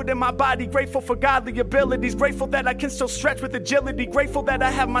food I put in my body. Grateful for godly abilities. Grateful that I can still stretch with agility. Grateful that I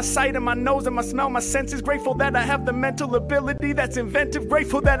have my sight and my nose and my smell, my senses. Grateful that I have the mental ability that's inventive.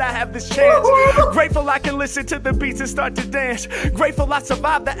 Grateful that I have this chance. Grateful I can listen to the beats and start to dance. Grateful I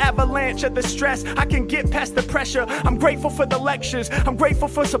survived the avalanche of the stress. I can get past the pressure. I'm grateful for the lectures. I'm grateful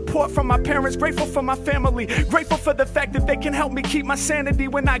for support from my parents. Grateful for my family. Grateful for the fact that they can help me keep my sanity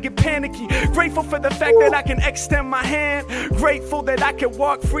when I get panicky. Grateful for the fact that I can extend my hand. Grateful that I can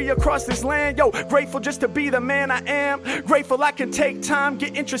walk free across this land. Yo, grateful just to be the man I am. Grateful I can take time,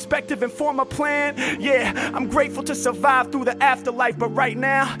 get introspective and form a plan. Yeah, I'm grateful to survive through the afterlife. But right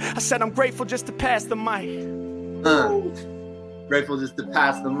now, I said I'm grateful just to pass the mic. Grateful just to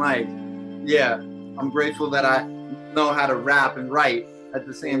pass the mic. Yeah, I'm grateful that I know how to rap and write at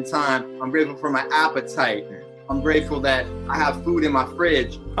the same time. I'm grateful for my appetite. I'm grateful that I have food in my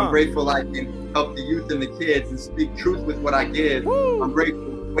fridge. I'm grateful I can help the youth and the kids and speak truth with what I give. I'm grateful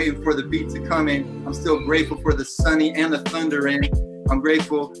waiting for the beat to come in. I'm still grateful for the sunny and the thunder in. I'm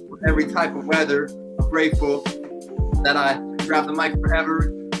grateful for every type of weather. I'm grateful that I grab the mic forever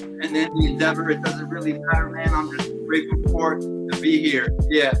and then the endeavor. It doesn't really matter, man. I'm just grateful for to be here.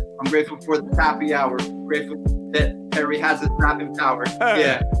 Yeah, I'm grateful for the happy hour. I'm grateful that Harry has his rapping power.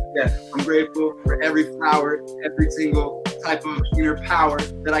 Yeah. I'm grateful for every flower, every single type of inner power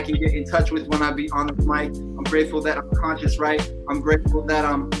that I can get in touch with when I be on the mic. I'm grateful that I'm conscious, right? I'm grateful that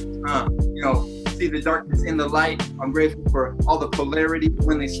I'm, see the darkness in the light. I'm grateful for all the polarity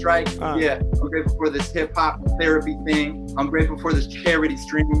when they strike. Yeah, I'm grateful for this hip hop therapy thing. I'm grateful for this charity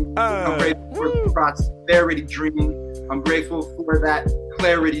stream. I'm grateful for the prosperity dream. I'm grateful for that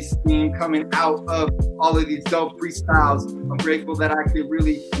clarity steam coming out of all of these dope freestyles. I'm grateful that I could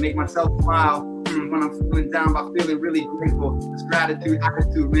really make myself smile when I'm feeling down by feeling really grateful. This gratitude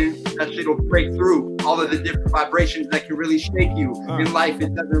attitude, man, that shit will break through all of the different vibrations that can really shake you. In life,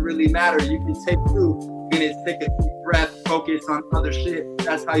 it doesn't really matter. You can take through minutes, take a deep breath, focus on other shit.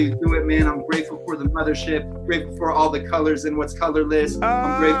 That's how you do it, man. I'm grateful for the mothership, grateful for all the colors and what's colorless.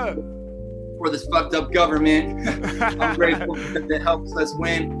 I'm grateful for this fucked up government. I'm grateful because it helps us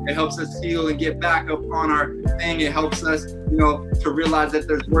win. It helps us heal and get back up on our thing. It helps us, to realize that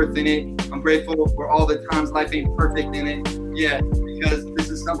there's worth in it. I'm grateful for all the times life ain't perfect in it. Yeah, because this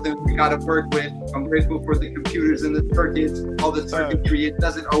is something we gotta work with. I'm grateful for the computers and the circuits, all the circuitry. It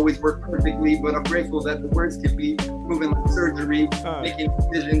doesn't always work perfectly, but I'm grateful that the words can be moving like surgery, making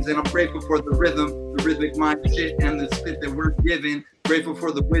decisions, and I'm grateful for the rhythm, the rhythmic mind shit, and the spit that we're given. Grateful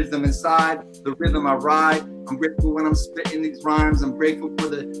for the wisdom inside, the rhythm I ride. I'm grateful when I'm spitting these rhymes. I'm grateful for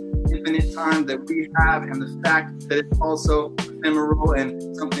the infinite time that we have and the fact that it's also ephemeral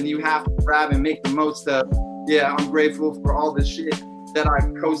and something you have to grab and make the most of. Yeah, I'm grateful for all the shit that I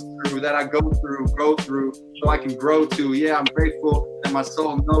coast through, that I go through, so I can grow to. Yeah, I'm grateful that my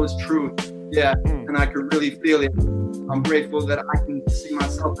soul knows truth. Yeah, and I can really feel it. I'm grateful that I can see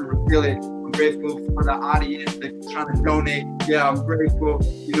myself and reveal it. I'm grateful for the audience that's trying to donate. Yeah, I'm grateful,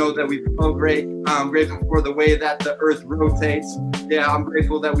 that we flow great. I'm grateful for the way that the earth rotates. Yeah, I'm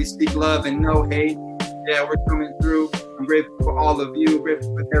grateful that we speak love and no hate. Yeah, we're coming through. I'm grateful for all of you.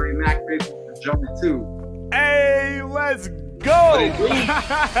 Grateful for Harry Mack. Grateful for Jonah too. Hey, let's go.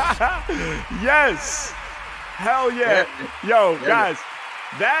 Yes. Hell yeah. Yo, guys,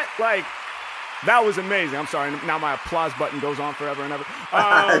 that was amazing. I'm sorry. Now my applause button goes on forever and ever.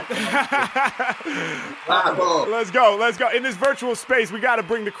 Let's go. In this virtual space, we got to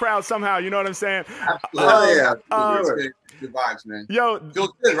bring the crowd somehow. You know what I'm saying? Absolutely. Good vibes, man. Yo,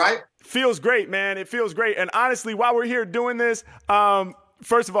 Feels good, right? Feels great, man. It feels great. And honestly, while we're here doing this,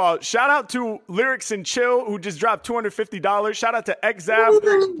 first of all, shout out to Lyrics and Chill, who just dropped $250. Shout out to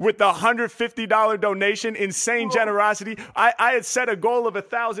XZav with the $150 donation. Insane generosity. I had set a goal of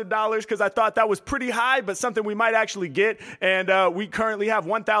 $1,000 because I thought that was pretty high, but something we might actually get. And we currently have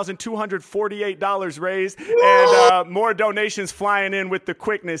 $1,248 raised, and more donations flying in with the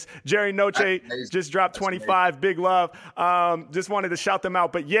quickness. Jerry Noche just dropped 25. Big love. Just wanted to shout them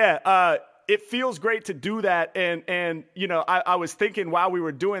out. But yeah, it feels great to do that. And you know, I was thinking while we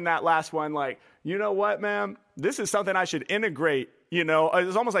were doing that last one, like, you know what, man, this is something I should integrate. You know,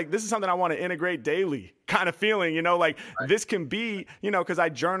 it's almost like this is something I want to integrate daily kind of feeling, you know, like this can be, you know, because I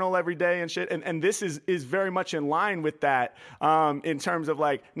journal every day and shit. And this is very much in line with that in terms of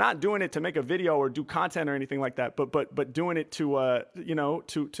like not doing it to make a video or do content or anything like that, but doing it to, you know,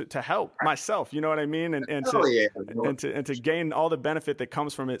 to help myself, you know what I mean? And to gain all the benefit that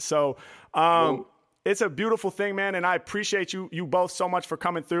comes from it. So, it's a beautiful thing, man, and I appreciate you both so much for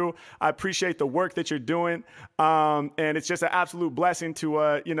coming through. I appreciate the work that you're doing, and it's just an absolute blessing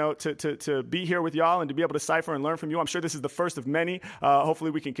to you know, to be here with y'all and to be able to cipher and learn from you. I'm sure this is the first of many.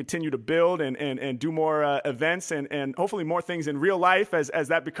 Hopefully, we can continue to build and do more events and hopefully more things in real life as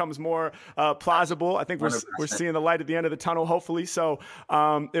that becomes more plausible. I think we're seeing the light at the end of the tunnel, hopefully. So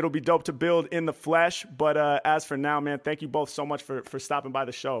it'll be dope to build in the flesh. But as for now, man, thank you both so much for stopping by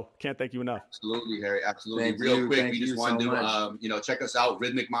the show. Can't thank you enough. Absolutely, Harry. Absolutely. Real quick, we just want to, you know, check us out,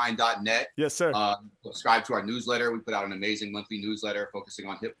 rhythmicmind.net. Yes, sir. Subscribe to our newsletter. We put out an amazing monthly newsletter focusing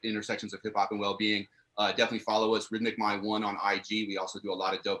on intersections of hip hop and well-being. Definitely follow us, Rhythmic Mind 1 on IG. We also do a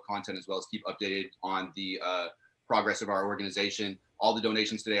lot of dope content as well as keep updated on the progress of our organization. All the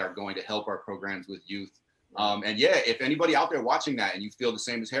donations today are going to help our programs with youth. And yeah, if anybody out there watching that and you feel the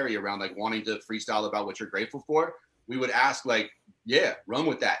same as Harry around like wanting to freestyle about what you're grateful for, we would ask like, yeah, run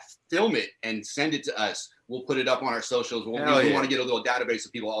with that, film it and send it to us. We'll put it up on our socials. We want to get a little database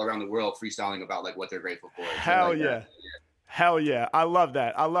of people all around the world freestyling about like what they're grateful for. Hell yeah. Hell yeah. I love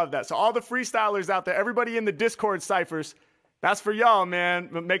that. I love that. So all the freestylers out there, everybody in the Discord ciphers, that's for y'all, man.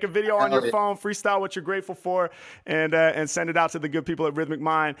 Make a video on your phone, freestyle what you're grateful for, and send it out to the good people at Rhythmic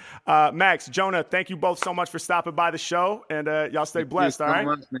Mind. Max, Jonah, thank you both so much for stopping by the show, and y'all stay blessed, all right?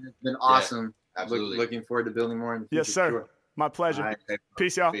 Much, man. It's been awesome. Yeah, absolutely. Looking forward to building more in the future. Yes, sir. Sure. My pleasure. Right.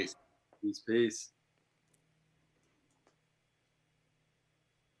 Peace, y'all. Peace. Peace.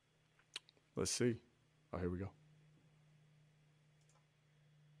 Let's see. Oh, here we go.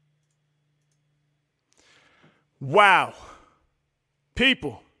 Wow.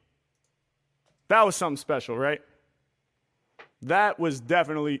 People. That was something special, right? That was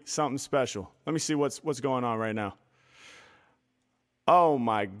definitely something special. Let me see what's going on right now. Oh,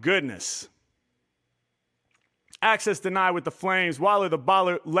 my goodness. Access denied with the Flames. Waller the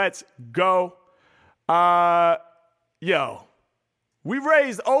Baller, let's go. Yo,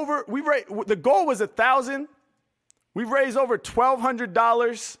 the goal was 1,000. We've raised over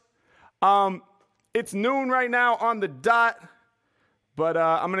 $1,200. It's noon right now on the dot, but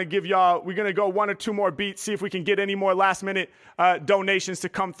I'm going to give y'all, we're going to go one or two more beats, see if we can get any more last minute donations to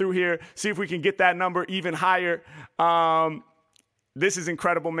come through here, see if we can get that number even higher. This is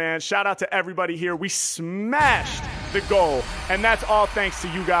incredible, man. Shout out to everybody here. We smashed the goal, and that's all thanks to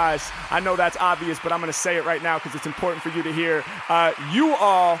you guys. I know that's obvious, but I'm going to say it right now because it's important for you to hear. You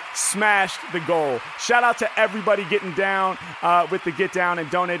all smashed the goal. Shout out to everybody getting down with the Get Down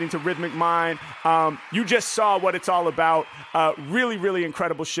and donating to Rhythmic Mind. You just saw what it's all about. Really, really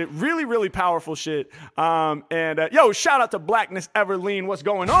incredible shit. Really, really powerful shit. Yo, shout out to Blackness Everlean. What's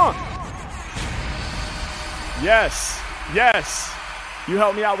going on? Yes. You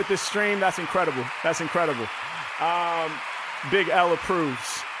helped me out with this stream. That's incredible. Big L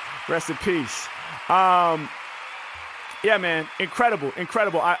approves. Rest in peace. Yeah, man. Incredible. And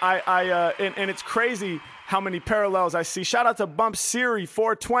it's crazy how many parallels I see. Shout out to Bump Siri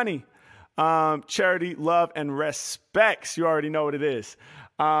 420. Charity, love, and respects. You already know what it is.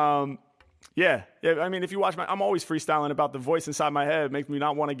 Yeah. I mean, if you watch I'm always freestyling about the voice inside my head. It makes me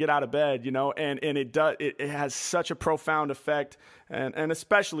not want to get out of bed, you know, and it has such a profound effect, and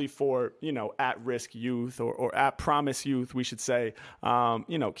especially for, you know, at-risk youth or at-promise youth, we should say,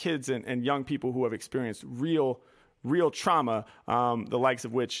 you know, kids and young people who have experienced real trauma, the likes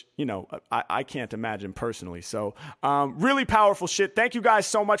of which, you know, I can't imagine personally. So really powerful shit. Thank you guys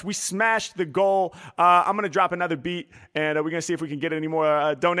so much. We smashed the goal. I'm going to drop another beat, and we're going to see if we can get any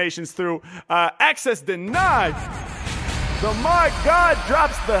more donations through. Access denied. The My God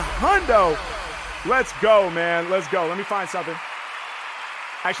drops the hundo. Let's go, man. Let's go. Let me find something.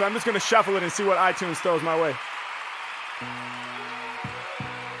 Actually, I'm just going to shuffle it and see what iTunes throws my way.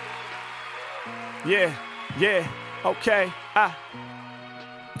 Yeah, okay.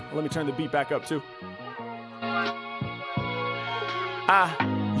 Let me turn the beat back up too.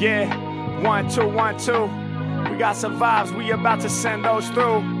 Yeah, 1, 2, 1, 2. We got some vibes, we about to send those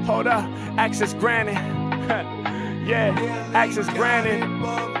through. Hold up, access granted. Yeah, access granted.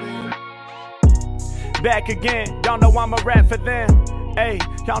 Back again, y'all know I'ma rap for them. Hey,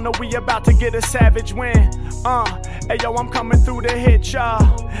 y'all know we about to get a savage win. Hey yo, I'm coming through to hit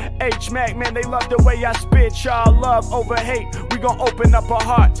y'all. H-Mac, man, they love the way I spit, y'all. Love over hate, we gon' open up our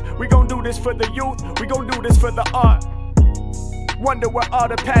hearts. We gon' do this for the youth, we gon' do this for the art. Wonder where all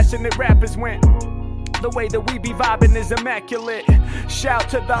the passionate rappers went. The way that we be vibing is immaculate. Shout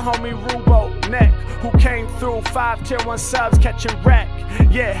to the homie Rubo Neck, who came through 5 tier 1 subs catching wreck.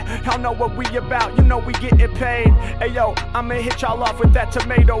 Yeah, y'all know what we about, you know we getting paid. Hey yo, I'ma hit y'all off with that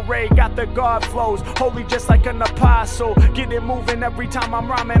tomato ray. Got the God flows, holy just like an apostle. Get it moving every time I'm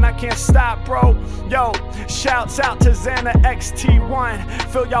rhyming, I can't stop, bro. Yo, shouts out to Xana XT1.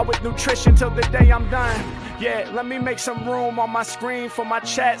 Fill y'all with nutrition till the day I'm done. Yeah, let me make some room on my screen for my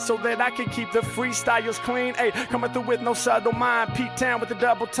chat so that I can keep the freestyles clean. Hey, coming through with no subtle mind. Pete Town with the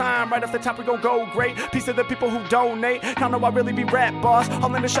double time. Right off the top, we gon' go great. Peace to the people who donate. Y'all know I really be rap boss.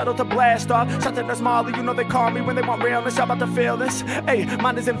 All in the shuttle to blast off. Shout to the Smalley, you know they call me when they want realness. Y'all about to feel this. Hey,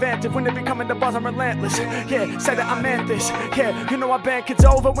 mine is inventive. When they be coming to bars, I'm relentless. Yeah, say that I meant this. Yeah, you know I band kids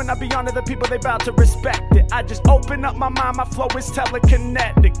over. When I be on to the people, they bout to respect it. I just open up my mind, my flow is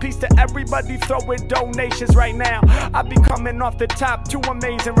telekinetic. Peace to everybody throwing donations right now. I be coming off the top, too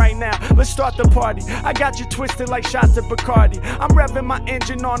amazing right now. Let's start the party. I got you twisted like shots of Bacardi. I'm revving my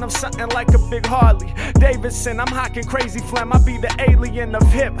engine on, I'm something like a big Harley Davidson. I'm hocking crazy phlegm. I be the alien of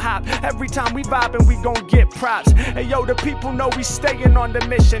hip hop. Every time we vibing, we gon' get props. Hey yo, the people know we staying on the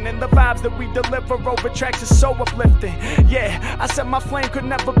mission, and the vibes that we deliver over tracks is so uplifting. Yeah, I said my flame could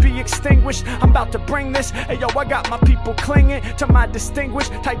never be extinguished. I'm about to bring this. Hey yo, I got my people clinging to my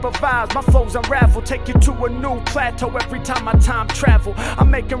distinguished type of vibes. My flows unravel, take you to a new plateau every time I time travel.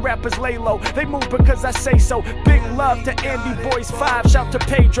 I'm making rappers lay low, they move because I say so. Big love to Andy Boys 5, shout to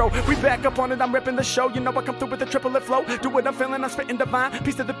Pedro. We back up on it, I'm ripping the show. You know I come through with a triplet flow. Do what I'm feeling, I'm spitting divine.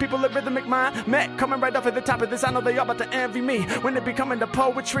 Peace to the people at Rhythmic Mind. Mac coming right off at the top of this. I know they all about to envy me when it be coming to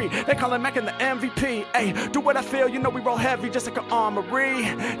poetry. They calling Mac in the MVP. Hey, do what I feel, you know we roll heavy just like an armory.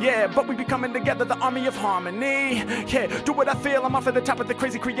 Yeah, but we be coming together, the army of harmony. Yeah, do what I feel, I'm off at the top of the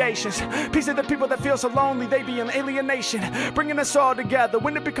crazy creations. Peace to the people that feel so lonely, they be in alienation, bringing us all together.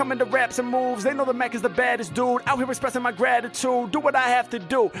 When it be coming to raps and moves, they know the Mac is the baddest dude. Out here expressing my gratitude, do what I have to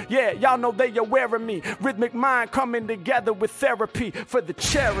do. Yeah, y'all know they aware of me. Rhythmic Mind coming together with therapy for the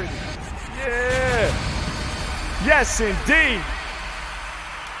charity. Yeah, yes indeed.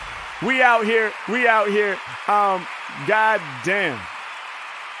 We out here. God damn.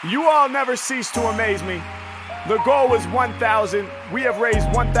 You all never cease to amaze me. The goal was $1,000. We have raised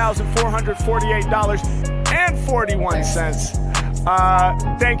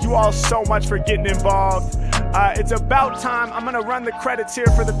 $1,448.41. Thank you all so much for getting involved. It's about time. I'm gonna run the credits here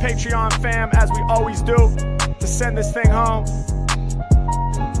for the Patreon fam, as we always do, to send this thing home.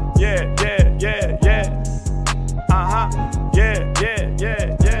 Yeah.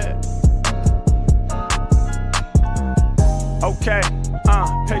 Okay,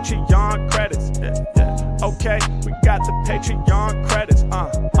 Patreon credits. Yeah. Okay, we got the Patreon credits.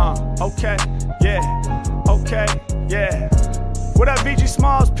 Okay, yeah. What up, VG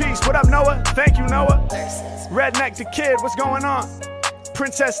Smalls? Peace. What up, Noah? Thank you, Noah. Redneck the Kid, what's going on?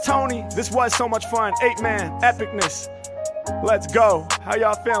 Princess Tony, this was so much fun. 8-man, epicness. Let's go. How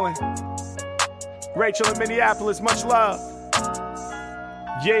y'all feeling? Rachel in Minneapolis, much love.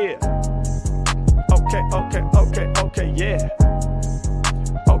 Yeah. Okay, yeah. Okay, yeah.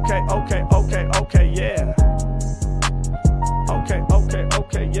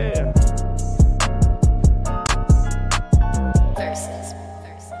 Okay, yeah.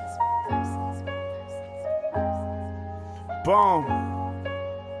 Boom.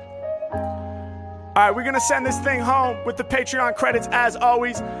 All right, we're gonna send this thing home with the Patreon credits as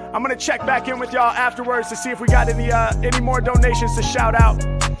always. I'm gonna check back in with y'all afterwards to see if we got any more donations to shout out.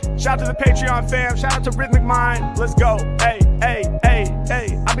 Shout out to the Patreon fam. Shout out to Rhythmic Mind. Let's go. Hey.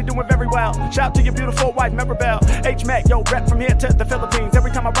 I be doing very well. Shout out to your beautiful wife, Member Bell. H-Mac, yo, rep from here to the Philippines.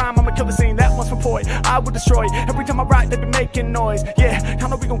 Every time I rhyme, I'ma kill the scene. That one's for Poise. destroy. I will destroy. Every time I ride, they be making noise. Yeah, I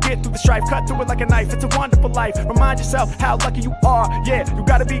know we gon' get through the strife. Cut through it like a knife. It's a wonderful life. Remind yourself how lucky you are. Yeah, you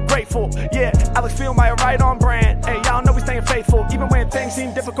gotta be grateful. Yeah, Alex Fieldmeyer right on brand. Hey, y'all know we staying faithful. Even when things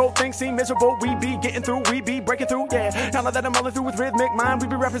seem difficult, things seem miserable, we be getting through, we be breaking through. Yeah, now that I'm mulling through with rhythmic mind, we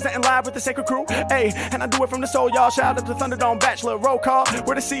be representing live with the sacred crew. Hey, and I do it from the soul, y'all. Shout out to Thunderdome Bachelor Roll Call.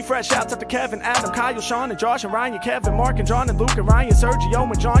 We're the C Fresh. Shouts out to Kevin, Adam, Kyle, Sean, and Josh, and Ryan, Kevin, Mark, and John, and Luke, and Ryan, Sergio,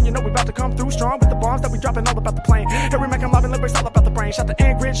 and John. You know we about to come through strong with the bombs that we dropping all about the plane. Harry Mack, I'm loving lyrics all about the brain. Shout out to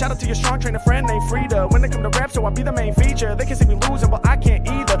Ingrid, shout out to your strong trainer friend named Frida. When they come to rap, so I be the main feature. They can see me losing, well I can't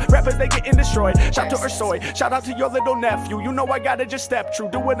either. Rappers, they getting destroyed. Shout to Ursoy, shout out to your little nephew. You know I gotta just step true.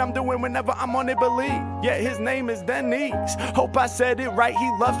 Do what I'm doing whenever I'm on it, believe. Yeah, his name is Denise. Hope I said it right.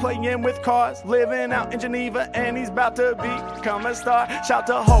 He loves playing with cars, living out in Geneva, and he's about to become a star. Shout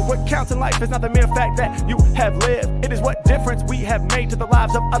to Ho. What counts in life is not the mere fact that you have lived. It is what difference we have made to the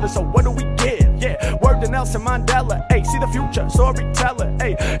lives of others. So what do we give? Yeah, word to Nelson Mandela. Hey, see the future, storyteller.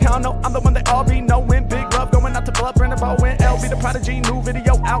 Hey, y'all know I'm the one that all be knowing. Big love going out to Blood, Brandon Bowen, LB the Prodigy. New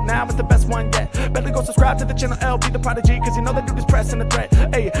video out now, it's the best one yet. Better go subscribe to the channel LB the Prodigy, cause you know that dude is pressing the threat.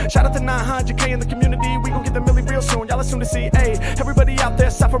 Hey, shout out to 900K in the community. We gon' get the milli real soon. Y'all are soon to see. Hey, everybody out there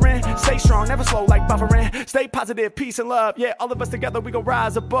suffering, stay strong, never slow like buffering. Stay positive, peace and love. Yeah, all of us together, we gon'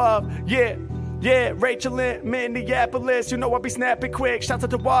 rise above. Yeah. Yeah, Rachel in Minneapolis, you know I be snapping quick. Shouts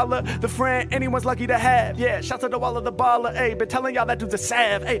out to Walla, the friend anyone's lucky to have. Yeah, shouts out to Walla the baller. Ayy, been telling y'all that dude's a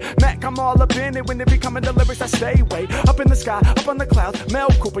sav. Ayy, Mac, I'm all up in it when it be coming to lyrics. I stay way up in the sky, up on the clouds. Mel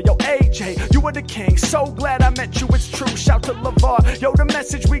Cooper, yo, AJ, you were the king. So glad I met you, it's true. Shout to LeVar, yo, the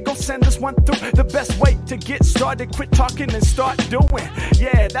message we gon' send this one through. The best way to get started, quit talking and start doing.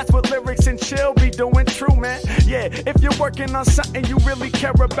 Yeah, that's what lyrics and chill be doing, true, man. Yeah, if you're working on something you really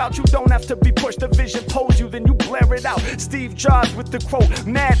care about, you don't have to be pushed. The vision pulls you, then you blare it out. Steve Jobs with the quote,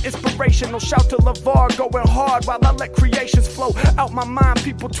 mad inspirational. Shout to LeVar, going hard while I let creations flow out my mind.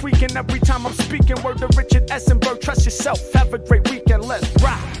 People tweaking every time I'm speaking. Word to Richard Essenberg, trust yourself. Have a great weekend, let's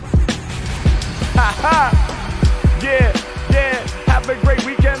rock. Ha ha. Yeah, have a great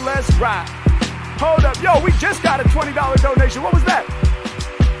weekend, let's rock. Hold up, yo, we just got a $20 donation. What was that?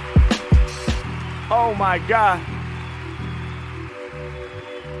 Oh my God.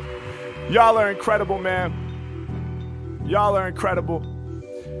 Y'all are incredible, man. Y'all are incredible.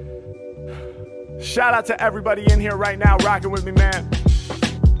 Shout out to everybody in here right now rocking with me, man.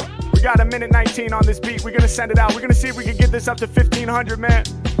 We got 1:19 on this beat. We're gonna send it out. We're gonna see if we can get this up to 1,500, man.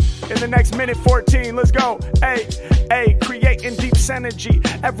 In the next 1:14, let's go. Hey, creating deep synergy.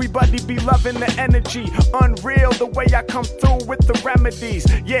 Everybody be loving the energy. Unreal the way I come through with the remedies.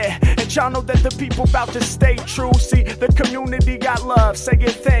 Yeah, and y'all know that the people about to stay true. See, the community got love. Say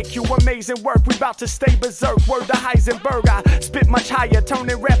it, thank you. Amazing work. We about to stay berserk. Word to Heisenberg. I spit much higher,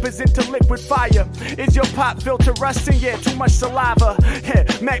 turning rappers into liquid fire. Is your pop filter rusting? Yeah, too much saliva. Yeah,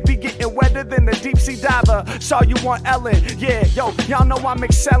 Mac be getting wetter than a deep sea diver. Saw you on Ellen. Yeah, yo, y'all know I'm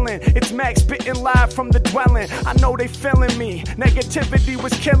excelling. It's Max spitting live from the dwelling. I know they feeling me. Negativity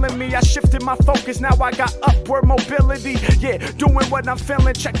was killing me. I shifted my focus. Now I got upward mobility. Yeah, doing what I'm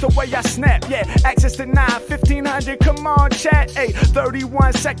feeling. Check the way I snap. Yeah, access to 1,500. Come on, chat. Hey,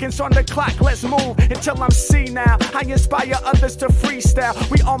 31 seconds on the clock. Let's move until I'm C now. I inspire others to freestyle.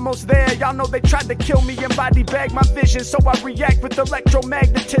 We almost there. Y'all know they tried to kill me and body bag my vision. So I react with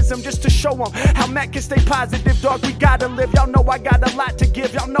electromagnetism just to show them how Mac can stay positive. Dog, we gotta live. Y'all know I got a lot to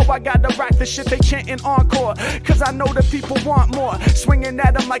give. Y'all know I gotta rock the shit they chanting encore. Cause I know the people want more. Swinging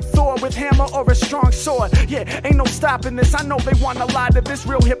at them like Thor with hammer or a strong sword. Yeah, ain't no stopping this. I know they want a lot of this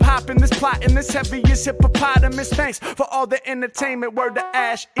real hip hop and this plot and this heavy as hippopotamus. Thanks for all the entertainment. Word to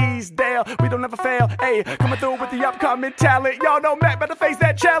Ash Easdale. We don't ever fail. Hey, coming through with the upcoming talent. Y'all know Mac better face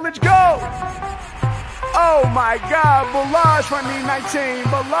that challenge. Go! Oh my God, Balaj 2019.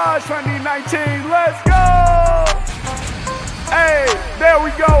 Balaj 2019. Let's go! Hey, there we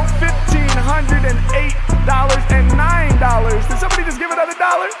go, $1,508 and $9. Did somebody just give another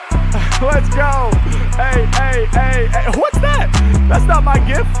 $1? Let's go. Hey, what's that? That's not my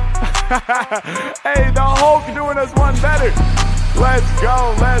gift. Hey, the Hulk doing us one better. Let's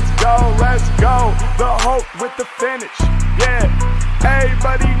go. The Hulk with the finish. Yeah,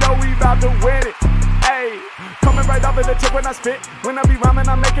 everybody know we about to win it. Hey, coming right off of the tip when I spit. When I be rhyming,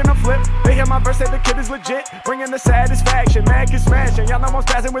 I'm making them flip. They hear my verse, say the kid is legit, bringing the satisfaction. Mac is smashing, y'all know I'm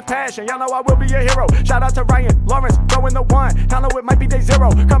spazzing with passion. Y'all know I will be a hero. Shout out to Ryan Lawrence, throwing the one. Y'all know it might be day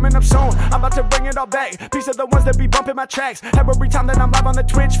zero, coming up soon. I'm about to bring it all back. Piece of the ones that be bumping my tracks. Every time that I'm live on the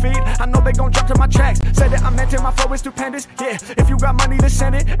Twitch feed, I know they gon' jump to my tracks. Say that I'm meant to, my flow is stupendous. Yeah, if you got money to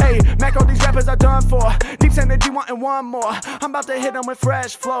send it. Hey, Mac, all these rappers are done for. Deep synergy wanting one more. I'm about to hit them with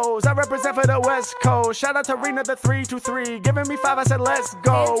fresh flows. I represent for the West Coast. Shout out to Rena the 323, giving me 5. I said let's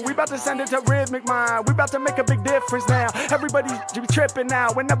go. We about to send it to Rhythmic Mind. We about to make a big difference now. Everybody be tripping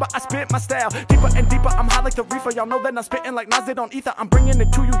now. Whenever I spit my style, deeper and deeper. I'm high like the reefer. Y'all know that I'm spitting like Nas did on Ether. I'm bringing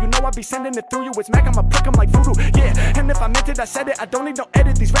it to you. You know I be sending it through you. It's Mac. I'ma prick 'em like voodoo. Yeah, and if I meant it, I said it. I don't need no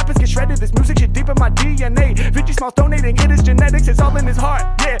edit. These rappers get shredded. This music shit deep in my DNA. Vinci Smalls donating. It is genetics. It's all in his heart.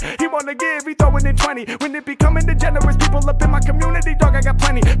 Yeah, he wanna give. He throwing in 20. When it be coming to generous people up in my community, dog, I got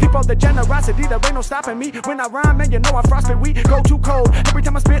plenty. People, the generosity, there ain't no stopping me. When I rhyme, man, you know I'm frostbit. We go too cold. Every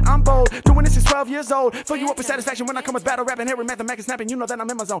time I spit, I'm bold. Doing this since 12 years old. Fill you up with satisfaction when I come with battle rapping. Hearing Mac the Mac is snapping. You know that I'm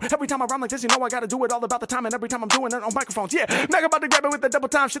in my zone. Every time I rhyme like this, you know I gotta do it all about the time. And every time I'm doing it on microphones, yeah, Mac about to grab it with the double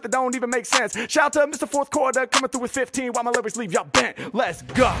time shit that don't even make sense. Shout out to Mr. Fourth Quarter coming through with 15 while my lyrics leave y'all bent. Let's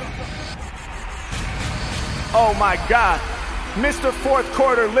go. Oh my God, Mr. Fourth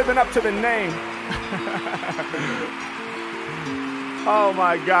Quarter living up to the name. Oh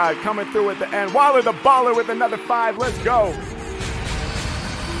my God, coming through at the end. Waller the Baller with another 5. Let's go.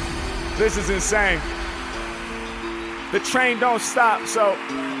 This is insane. The train don't stop, so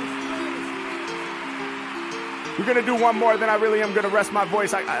we're gonna do one more, then I really am gonna rest my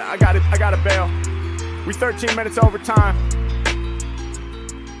voice. I gotta bail. We 13 minutes over time.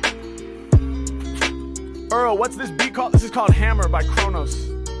 Earl, what's this beat called? This is called Hammer by Kronos.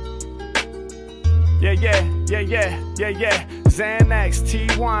 Yeah. Xanax,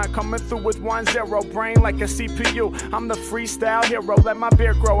 T1, coming through with 1-0. Brain like a CPU. I'm the freestyle hero. Let my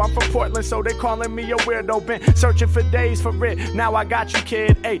beard grow. I'm from Portland, so they calling me a weirdo. Been searching for days for it. Now I got you,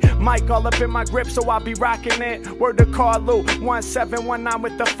 kid. Hey, mic all up in my grip, so I be rocking it. Word to Carlu, 1719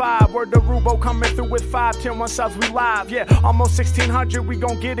 with the 5. Word to Rubo coming through with 510 subs. We live, yeah. Almost 1600. We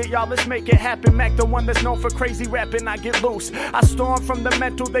gon' get it, y'all. Let's make it happen. Mac, the one that's known for crazy rapping. I get loose. I storm from the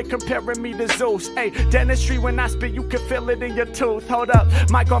mental. They comparing me to Zeus. Hey, dentistry when I spit, you can feel it in your tooth. Hold up,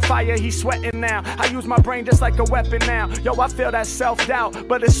 mic on fire, he's sweating now. I use my brain just like a weapon now. Yo, I feel that self-doubt,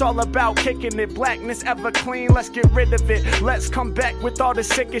 but it's all about kicking it. Blackness ever clean, let's get rid of it. Let's come back with all the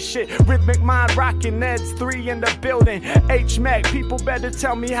sickest shit. Rhythmic Mind rocking, Ned's 3 in the building. H-Mac, people better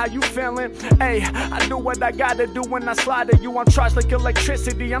tell me how you feeling. Hey, I do what I gotta do when I slide at you. I'm charged like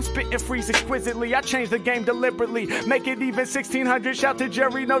electricity, I'm spitting freeze exquisitely. I change the game deliberately, make it even 1600. Shout to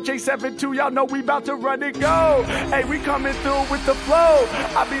Jerry Noche 72, y'all know we about to run it, go. Hey, we coming through with the flow.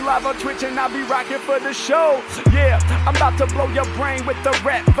 I be live on Twitch and I be rocking for the show. Yeah, I'm about to blow your brain with the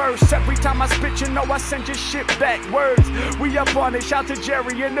rap verse. Every time I spit, you know I send your shit backwards. We up on it, shout to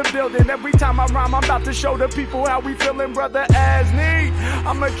Jerry in the building. Every time I rhyme, I'm about to show the people how we feeling, brother Asney.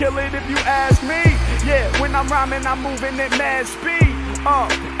 I'ma kill it if you ask me. Yeah, when I'm rhyming, I'm moving at mad speed.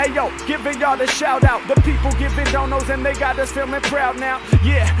 Hey yo, giving y'all the shout out. The people giving donos and they got us feeling proud now.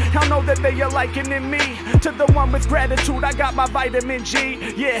 Yeah, y'all know that they are likening me to the one with gratitude. I got my vitamin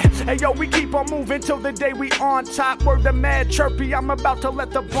G. Yeah, hey yo, we keep on moving till the day we on top. Word the mad chirpy, I'm about to let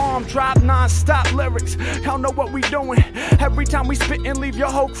the bomb drop. Non-stop lyrics, y'all know what we doing. Every time we spit and leave your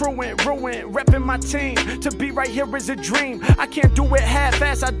whole crew in ruin. Repping my team, to be right here is a dream. I can't do it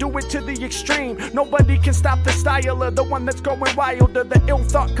half-ass, I do it to the extreme. Nobody can stop the styler, the one that's going wilder. The ill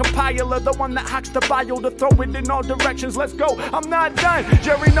thought compiler, the one that hacks the bio to throw it in all directions. Let's go, I'm not done.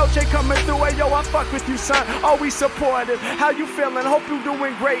 Jerry Noche coming through, hey yo, I fuck with you, son. Always supportive. How you feeling? Hope you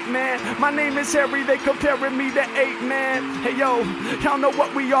doing great, man. My name is Harry, they comparing me to 8, man. Hey yo, y'all know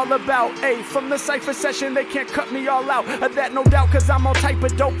what we all about. Hey, from the cypher session, they can't cut me all out. That no doubt, cause I'm all type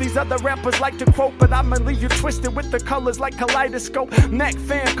of dope. These other rappers like to quote, but I'ma leave you twisted with the colors like kaleidoscope. Mac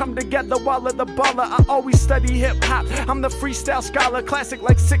fam, come together, Waller the Baller. I always study hip hop. I'm the freestyle scholar. Classic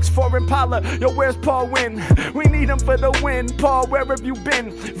like 6'4" Impala. Yo, where's Paul Wynn? We need him for the win. Paul, where have you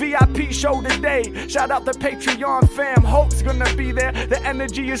been? VIP show today. Shout out the Patreon fam. Hope's gonna be there. The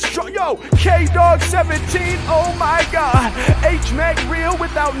energy is strong. Yo, K-Dog 17. Oh my God. H-Mac real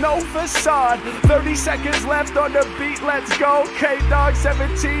without no facade. 30 seconds left on the beat. Let's go. K-Dog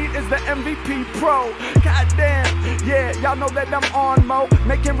 17 is the MVP pro. Goddamn. Yeah, y'all know that I'm on mo,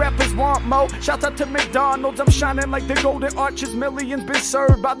 making rappers want mo. Shout out to McDonald's, I'm shining like the golden arches. Millions been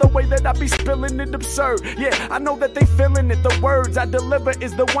served by the way that I be spilling it absurd. Yeah, I know that they feeling it. The words I deliver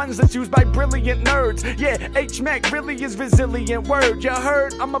is the ones that's used by brilliant nerds. Yeah, H-Mac really is resilient. Word, you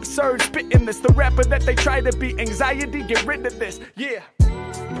heard? I'm absurd spitting this. The rapper that they try to be. Anxiety, get rid of this. Yeah.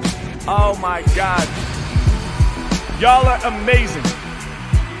 Oh my God. Y'all are amazing.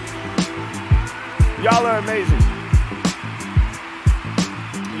 Y'all are amazing.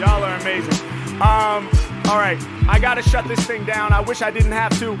 Y'all are amazing. All right, I gotta shut this thing down. I wish I didn't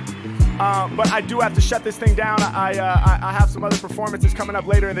have to, but I do have to shut this thing down. I have some other performances coming up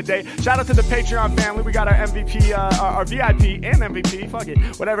later in the day. Shout out to the Patreon family. We got our MVP, our VIP and MVP, fuck it,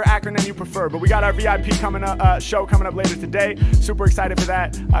 whatever acronym you prefer. But we got our VIP show coming up later today. Super excited for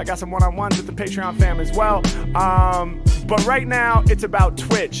that. I got some one-on-ones with the Patreon fam as well. But right now, it's about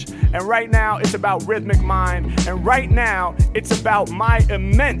Twitch. And right now, it's about Rhythmic Mind. And right now, it's about my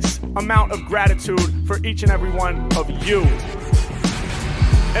immense amount of gratitude for each and every one of you.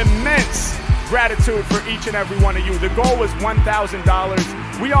 Immense gratitude for each and every one of you. The goal was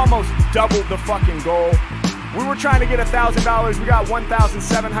 $1,000. We almost doubled the fucking goal. We were trying to get $1,000. We got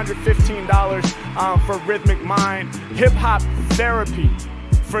 $1,715 for Rhythmic Mind. Hip hop therapy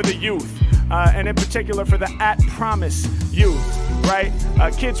for the youth. And in particular for the At Promise youth, right?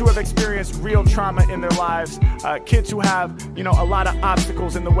 Kids who have experienced real trauma in their lives, kids who have, a lot of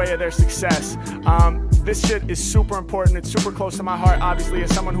obstacles in the way of their success. This shit is super important. It's super close to my heart, obviously,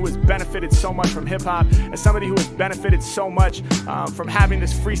 as someone who has benefited so much from hip hop, as somebody who has benefited so much from having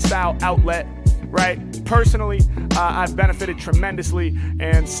this freestyle outlet. Right? Personally, I've benefited tremendously,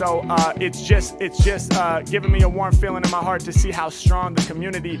 and so it's just giving me a warm feeling in my heart to see how strong the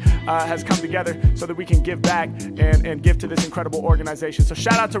community has come together so that we can give back and give to this incredible organization. So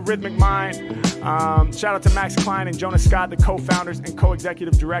shout out to Rhythmic Mind, shout out to Max Klein and Jonah Scott, the co-founders and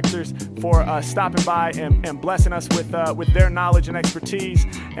co-executive directors, for stopping by and blessing us with their knowledge and expertise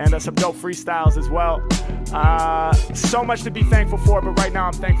and some dope freestyles as well. So much to be thankful for, but right now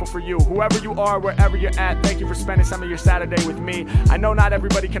I'm thankful for you. Whoever you are, wherever you're at, thank you for spending some of your Saturday with me. I know not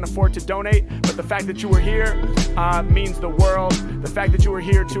everybody can afford to donate, but the fact that you were here means the world. The fact that you were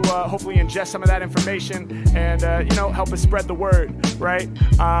here to hopefully ingest some of that information and help us spread the word, right?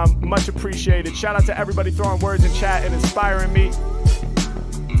 Much appreciated. Shout out to everybody throwing words in chat and inspiring me.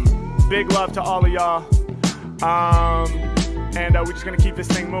 Big love to all of y'all. And we're just gonna keep this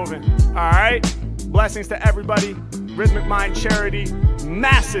thing moving. All right? Blessings to everybody. Rhythmic Mind charity,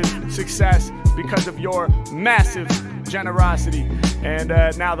 massive success because of your massive generosity. And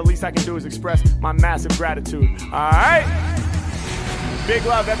now the least I can do is express my massive gratitude. All right? Big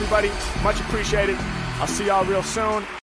love, everybody. Much appreciated. I'll see y'all real soon.